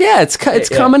maybe I'm not. Yeah, it's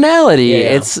commonality.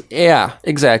 Yeah. It's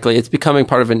exactly. It's becoming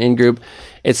part of an in group.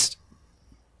 It's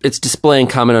displaying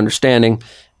common understanding,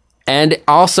 and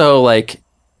also like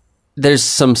there's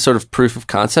some sort of proof of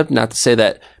concept. Not to say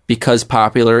that because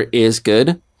popular is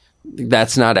good,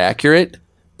 that's not accurate,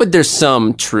 but there's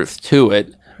some truth to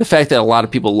it. The fact that a lot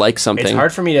of people like something, It's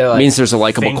hard for me to like means there's a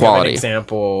likable think quality. Of an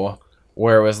example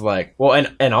where it was like, well,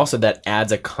 and also that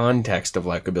adds a context of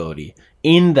likability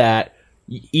in that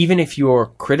even if you're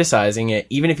criticizing it,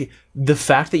 even if the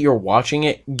fact that you're watching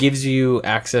it gives you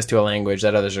access to a language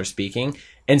that others are speaking,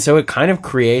 and so it kind of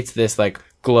creates this like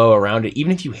glow around it.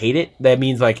 Even if you hate it, that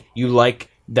means like you like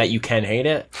that you can hate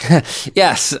it.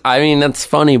 Yes, I mean that's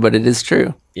funny, but it is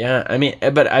true. Yeah, I mean,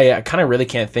 but I kind of really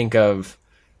can't think of.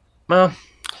 Well,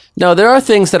 No, there are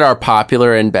things that are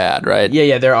popular and bad, right?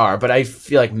 yeah, there are, but I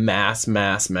feel like mass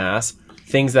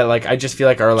things that like I just feel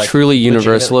like are like Truly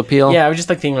universal legitimate- appeal? Yeah, I was just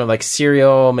like thinking of like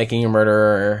Serial, Making a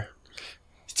Murderer.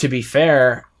 To be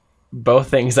fair, both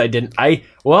things I didn't.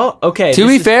 Okay. To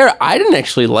be fair, I didn't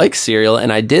actually like Serial,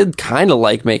 and I did kind of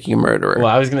like Making a Murderer. Well,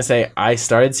 I was gonna say I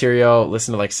started Serial,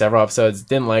 listened to like several episodes,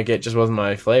 didn't like it, just wasn't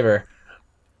my flavor.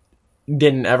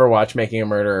 Didn't ever watch Making a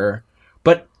Murderer,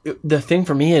 but the thing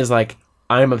for me is like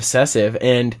I'm obsessive,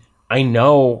 and I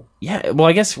know yeah, well,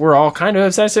 I guess we're all kind of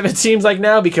obsessive, it seems like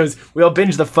now, because we all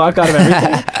binge the fuck out of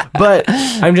everything. But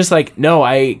I'm just like, no,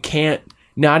 I can't,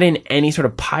 not in any sort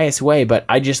of pious way, but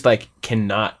I just like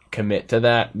cannot commit to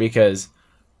that because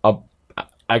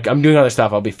I'm doing other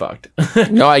stuff. I'll be fucked.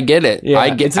 No, I get it. Yeah, I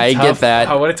get that.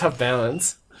 Oh, what a tough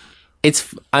balance.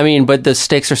 But the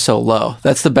stakes are so low.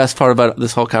 That's the best part about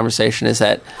this whole conversation is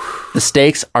that the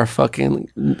stakes are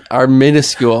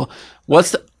minuscule.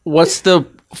 What's the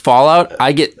fallout?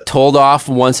 I get told off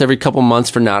once every couple months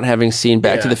for not having seen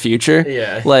Back to the Future.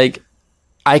 Yeah. Like,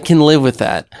 I can live with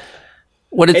that.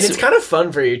 And it's kind of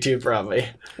fun for you too, probably.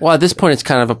 Well, at this point, it's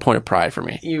kind of a point of pride for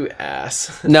me. You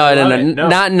ass. No.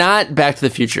 Not Back to the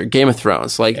Future. Game of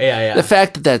Thrones. Like, the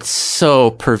fact that that's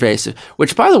so pervasive,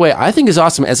 which, by the way, I think is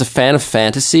awesome as a fan of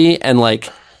fantasy and,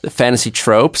 like, the fantasy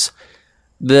tropes.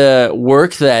 The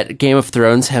work that Game of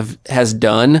Thrones has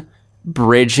done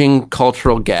bridging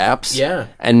cultural gaps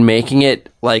and making it,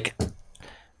 like,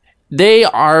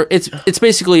 it's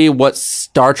basically what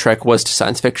Star Trek was to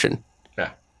science fiction.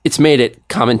 Yeah. It's made it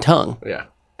common tongue. Yeah.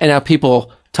 And now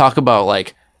people talk about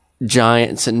like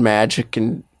giants and magic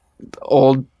and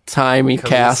old timey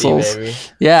castles. Baby.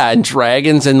 Yeah, and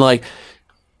dragons and like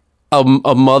a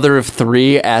mother of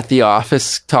three at the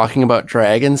office talking about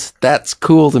dragons. That's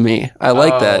cool to me. I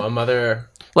like that. A mother,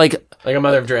 like a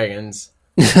mother of dragons.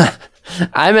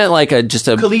 I meant like just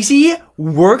a Khaleesi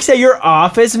works at your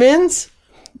office, Vince?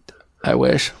 I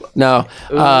wish. No.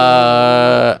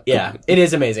 Yeah, it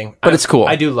is amazing. But it's cool.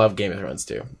 I do love Game of Thrones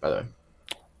too, by the way.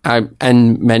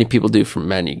 And many people do for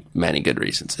many, many good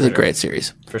reasons. It's a great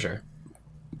series. For sure.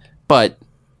 But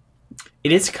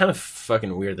it is kind of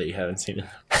fucking weird that you haven't seen it.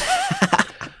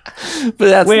 But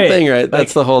that's the thing, right?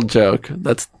 That's the whole joke.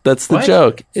 That's the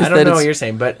joke. I don't know what you're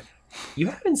saying, but you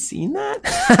haven't seen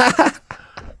that?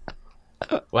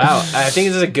 Wow. I think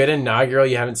this is a good inaugural.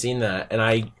 You haven't seen that. And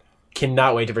I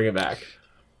cannot wait to bring it back.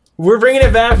 We're bringing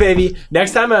it back, baby.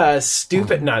 Next time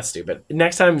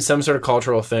next time some sort of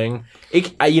cultural thing.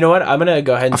 You know what? I'm going to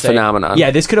go ahead and say. Phenomenon.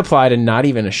 Yeah, this could apply to not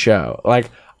even a show. Like,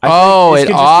 it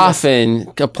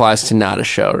often applies to not a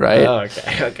show, right? Oh,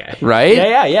 okay. Right?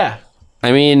 Yeah.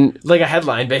 I mean, like a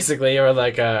headline, basically, or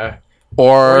like a...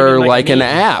 Or like an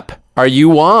app. Are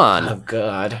you on? Oh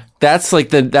God. That's like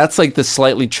the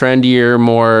slightly trendier,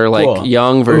 more like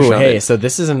young version of it. So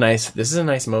this is a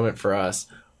nice moment for us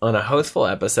on a Hostful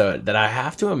episode that I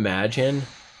have to imagine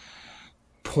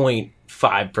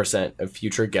 0.5% of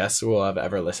future guests will have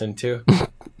ever listened to.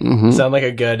 Mm-hmm. Sound like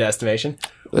a good estimation?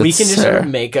 We can just sort of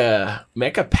make a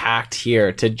pact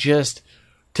here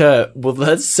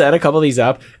let's set a couple of these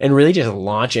up and really just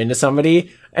launch into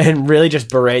somebody and really just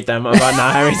berate them about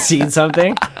not having seen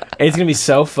something. It's gonna be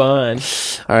so fun.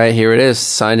 All right, here it is,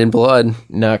 signed in blood.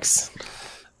 Nux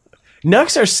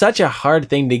are such a hard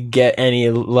thing to get any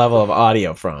level of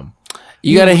audio from.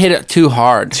 You gotta hit it too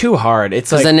hard.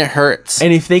 It's like, then it hurts.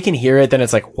 And if they can hear it, then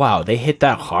it's like, wow, they hit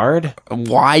that hard.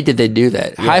 Why did they do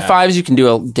that? Yeah. High fives, you can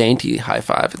do a dainty high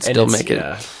five and still make it.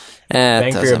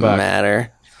 It doesn't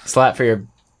matter. Slap for your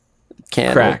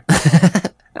candle.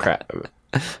 Crack.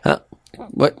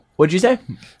 What'd you say?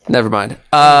 Never mind.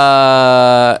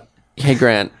 Hey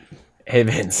Grant. Hey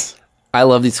Vince. I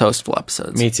love these Hostful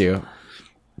episodes. Me too.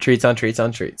 Treats on treats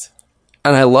on treats.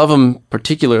 And I love them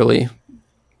particularly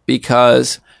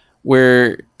because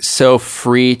we're so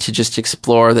free to just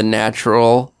explore the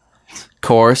natural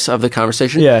course of the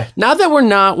conversation. Yeah. Now that we're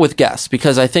not with guests,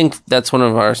 because I think that's one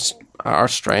of our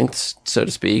strengths, so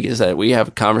to speak, is that we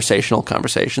have conversational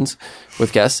conversations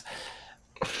with guests.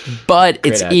 But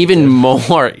it's even more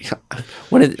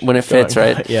when it fits,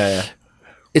 right? Yeah.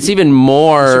 It's even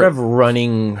more sort of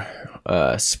running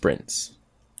sprints.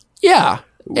 Yeah.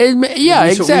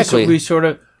 Exactly. We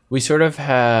sort of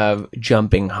have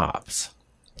jumping hops.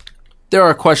 There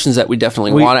are questions that we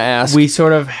definitely want to ask. We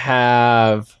sort of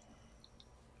have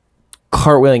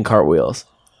cartwheeling cartwheels.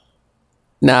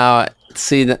 Now,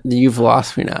 see, that you've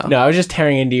lost me now. No, I was just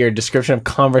tearing into your description of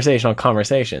conversational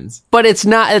conversations. But it's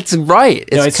not. It's right.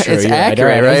 It's true. It's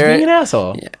accurate. Right? I was being an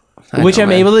asshole. Yeah, Which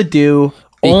I'm able to do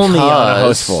only on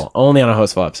a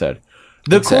Hostful episode.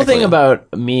 The cool thing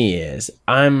about me is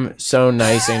I'm so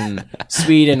nice and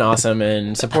sweet and awesome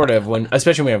and supportive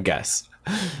especially when we have guests.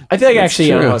 I feel like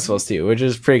actually on Hostfuls too, which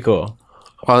is pretty cool.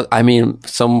 Well, I mean,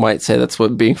 some might say that's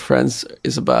what being friends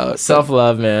is about.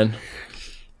 Self-love, man.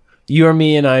 You are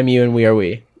me and I'm you and we are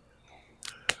we.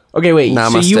 Okay, wait.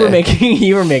 Namaste. So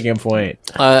you were making a point.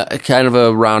 Kind of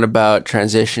a roundabout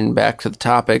transition back to the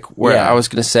topic where I was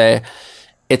going to say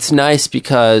it's nice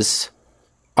because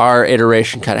our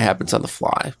iteration kind of happens on the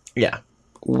fly. Yeah.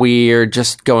 We're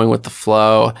just going with the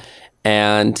flow,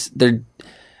 and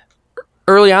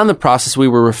early on in the process, we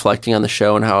were reflecting on the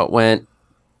show and how it went,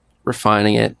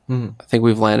 refining it. I think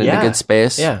we've landed in a good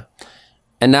space. Yeah.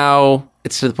 And now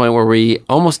it's to the point where we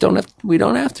almost don't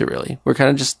have to really. We're kind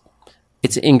of just,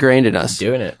 it's ingrained in us.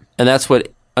 Doing it. And that's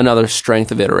what another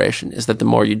strength of iteration is, that the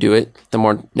more you do it, the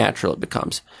more natural it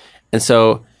becomes. And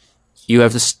so you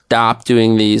have to stop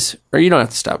doing these, or you don't have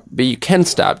to stop, but you can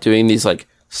stop doing these, like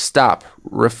stop,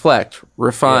 reflect,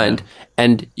 refined,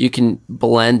 and you can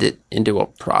blend it into a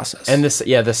process. And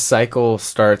the cycle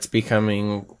starts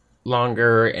becoming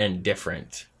longer and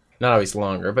different. Not always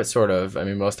longer, but sort of. I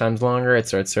mean, most times longer. It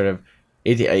starts sort of,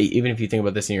 even if you think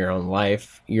about this in your own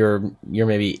life, your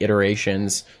maybe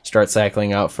iterations start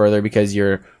cycling out further because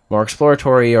you're more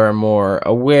exploratory or more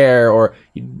aware or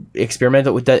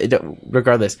experimental with that.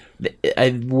 Regardless,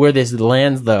 where this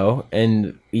lands though,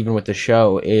 and even with the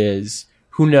show, is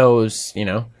who knows,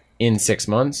 in 6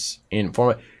 months, in 4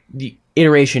 months, the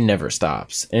iteration never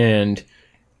stops. And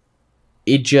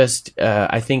it just,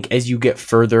 I think as you get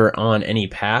further on any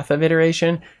path of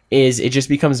iteration, it just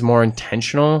becomes more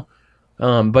intentional.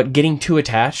 But getting too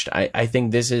attached, I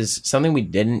think this is something we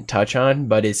didn't touch on,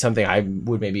 but it's something I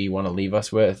would maybe want to leave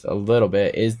us with a little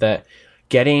bit, is that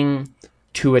getting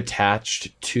too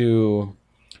attached to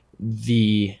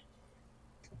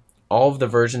all of the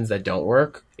versions that don't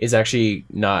work is actually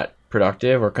not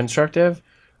productive or constructive.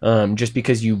 Just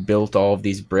because you built all of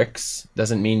these bricks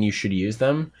doesn't mean you should use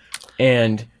them.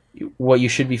 And what you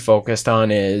should be focused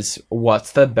on is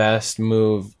what's the best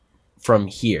move from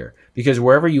here, because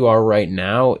wherever you are right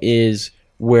now is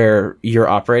where you're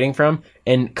operating from,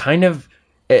 and kind of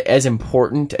as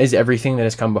important as everything that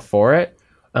has come before it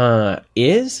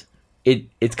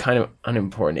it's kind of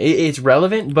unimportant. It's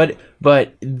relevant, but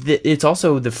it's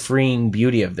also the freeing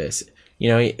beauty of this.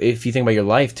 If you think about your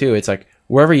life too, it's like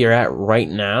wherever you're at right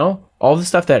now, all the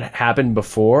stuff that happened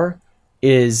before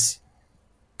is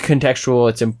contextual,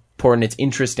 it's important, it's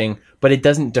interesting, but it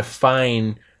doesn't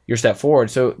define your step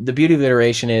forward. So the beauty of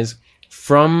iteration is,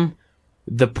 from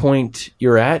the point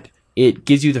you're at, it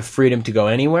gives you the freedom to go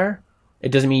anywhere.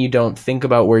 It doesn't mean you don't think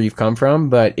about where you've come from,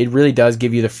 but it really does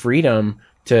give you the freedom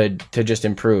to just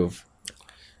improve.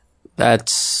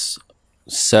 That's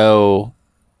so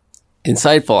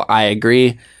insightful. I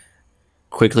agree.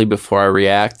 Quickly before I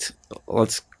react,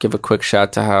 let's give a quick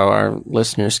shout to how our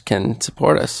listeners can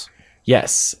support us.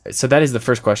 Yes. So that is the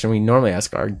first question we normally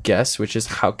ask our guests, which is,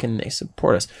 how can they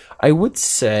support us? I would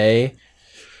say,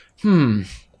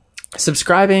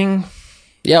 subscribing.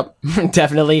 Yep.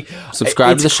 Definitely.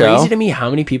 Subscribe to the show. It's crazy to me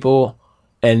how many people,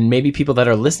 and maybe people that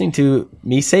are listening to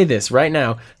me say this right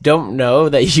now, don't know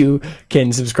that you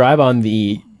can subscribe on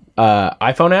the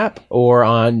iPhone app or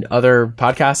on other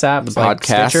podcast apps, like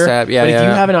Stitcher. App. Yeah, but if yeah.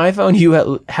 you have an iPhone, you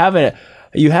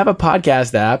have a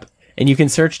podcast app, and you can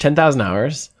search 10,000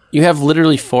 hours. You have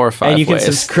literally 4 or 5 and you can ways.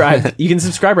 subscribe. You can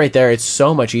subscribe right there. It's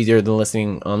so much easier than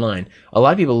listening online. A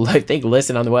lot of people they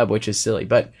listen on the web, which is silly,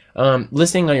 but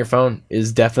listening on your phone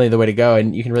is definitely the way to go,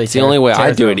 and you can really. It's the only way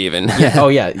I do it, even. Yeah. Oh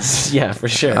yeah. Yeah, for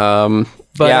sure.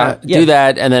 But do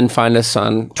that, and then find us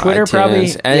on Twitter, iTunes.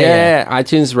 probably. And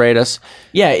iTunes, rate us.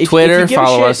 Yeah, Twitter,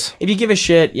 follow us. If you give a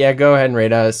shit, yeah, go ahead and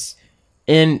rate us.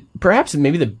 And perhaps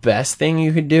maybe the best thing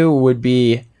you could do would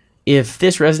be, if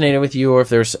this resonated with you, or if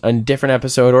there's a different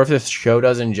episode, or if this show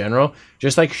does in general,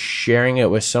 just like sharing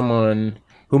it with someone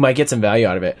who might get some value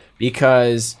out of it.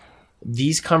 Because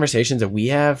these conversations that we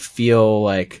have feel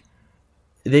like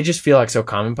so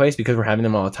commonplace because we're having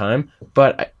them all the time.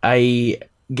 But I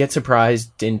get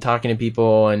surprised in talking to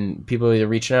people, and people either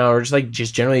reaching out or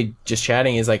just generally just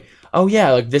chatting, is like, oh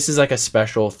yeah, like this is like a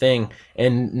special thing,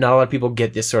 and not a lot of people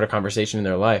get this sort of conversation in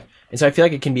their life. And so I feel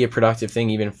like it can be a productive thing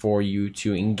even for you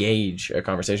to engage a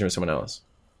conversation with someone else.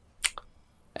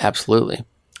 Absolutely.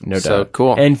 No doubt. So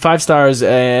cool. And 5 stars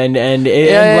and likes on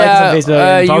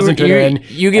Facebook, and follows on Twitter.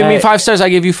 You give me 5 stars, I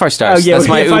give you 5 stars. Oh, yeah, that's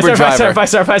my Uber driver.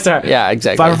 5 star. Yeah,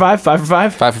 exactly. 5 for 5? 5 for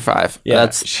 5? 5 for 5. Yeah,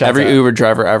 that's every Uber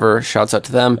driver ever. Shouts out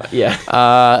to them.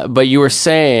 Yeah. But you were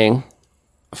saying,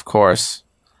 of course,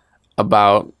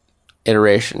 about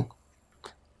iteration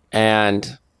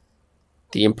and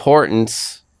the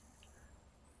importance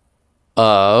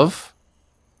of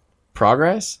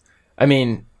progress. I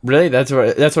mean, really, that's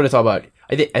what it's all about.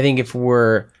 I think if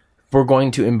we're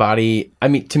going to embody, I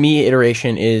mean, to me,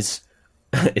 iteration is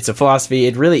it's a philosophy.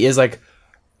 It really is like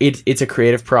it's a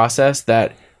creative process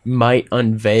that might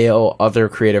unveil other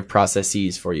creative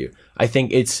processes for you. I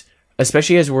think it's,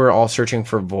 especially as we're all searching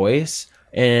for voice,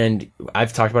 and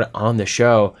I've talked about it on the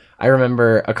show. I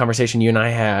remember a conversation you and I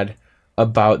had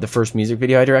about the first music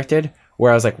video I directed,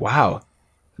 where I was like, wow,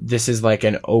 this is like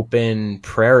an open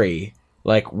prairie.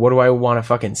 Like, what do I want to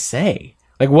fucking say?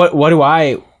 Like what do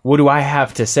I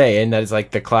have to say? And that is like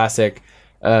the classic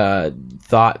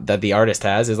thought that the artist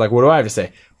has is like, what do I have to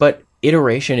say? But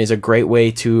iteration is a great way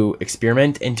to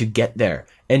experiment and to get there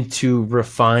and to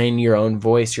refine your own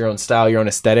voice, your own style, your own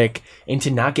aesthetic, and to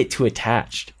not get too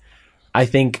attached. I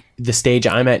think the stage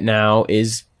I'm at now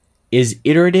is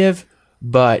iterative,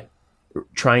 but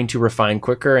trying to refine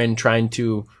quicker and trying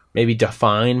to maybe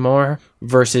define more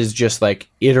versus just like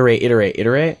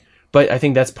iterate. But I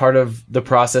think that's part of the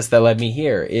process that led me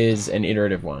here is an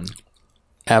iterative one.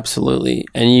 Absolutely.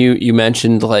 And you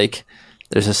mentioned like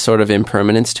there's a sort of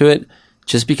impermanence to it.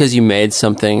 Just because you made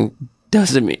something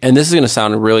doesn't mean, and this is going to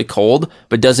sound really cold,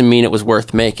 but doesn't mean it was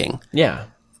worth making. Yeah.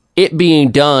 It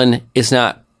being done is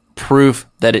not proof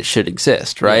that it should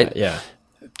exist, right? Yeah.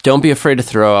 Don't be afraid to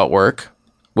throw out work,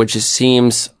 which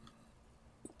seems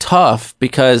tough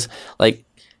because like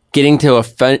getting to a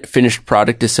finished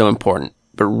product is so important,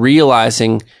 but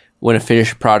realizing when a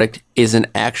finished product isn't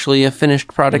actually a finished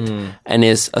product and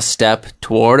is a step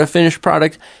toward a finished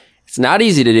product, it's not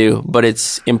easy to do, but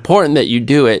it's important that you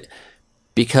do it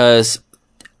because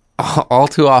all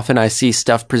too often I see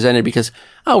stuff presented because,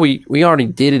 oh, we already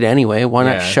did it anyway. Why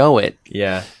not show it?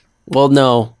 Yeah. Well,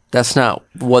 no, that's not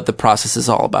what the process is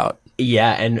all about.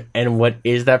 Yeah, and what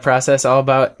is that process all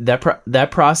about? That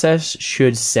process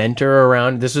should center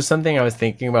around. This was something I was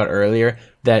thinking about earlier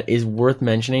that is worth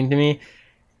mentioning to me.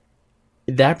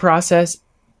 That process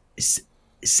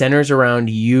centers around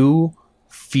you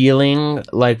feeling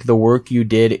like the work you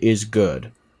did is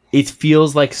good. It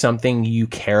feels like something you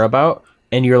care about,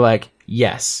 and you're like,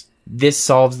 yes, this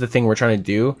solves the thing we're trying to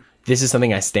do. This is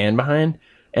something I stand behind.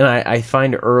 And I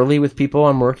find early with people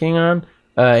I'm working on,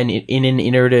 in an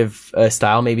iterative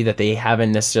style, maybe that they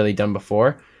haven't necessarily done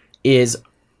before,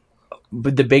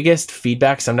 but the biggest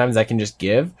feedback sometimes I can just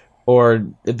give, or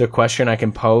the question I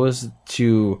can pose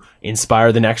to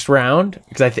inspire the next round,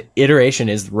 because iteration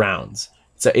is rounds.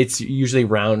 So it's usually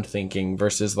round thinking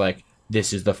versus like,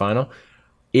 this is the final,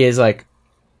 is like,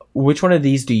 which one of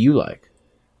these do you like?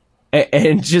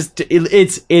 And just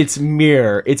it's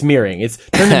mirroring. It's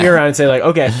turn the mirror around and say like,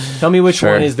 okay, tell me which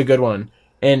one is the good one.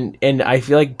 And I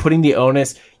feel like putting the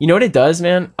onus, you know what it does,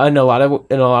 man? In a lot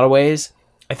of ways,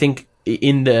 I think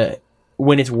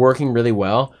when it's working really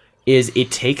well, is it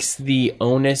takes the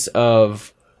onus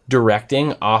of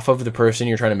directing off of the person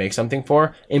you're trying to make something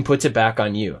for and puts it back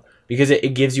on you, because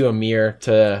it gives you a mirror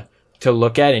to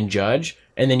look at and judge,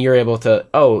 and then you're able to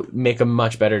make a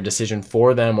much better decision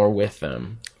for them or with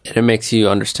them. And it makes you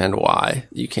understand why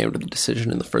you came to the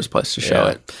decision in the first place to show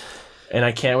it. And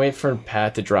I can't wait for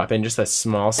Pat to drop in just a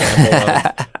small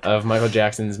sample of Michael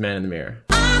Jackson's Man in the Mirror.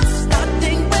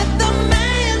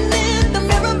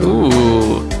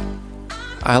 Ooh.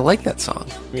 I like that song.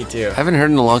 Me too. I haven't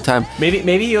heard it in a long time.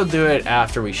 Maybe you'll do it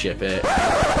after we ship it.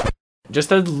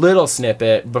 Just a little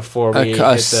snippet before we hit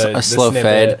the slow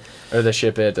snippet, fade. Or the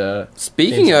ship it.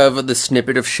 Speaking of the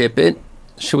snippet of ship it,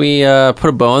 should we put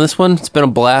a bow on this one? It's been a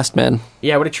blast, man.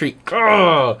 Yeah, what a treat.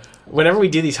 Oh, whenever we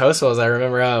do these host roles, I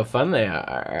remember how fun they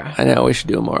are. I know, we should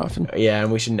do them more often. Yeah,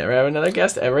 and we should never have another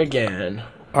guest ever again.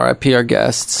 R.I.P. our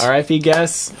guests. R.I.P.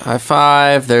 guests. High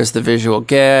five. There's the visual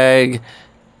gag.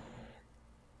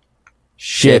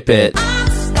 Ship it.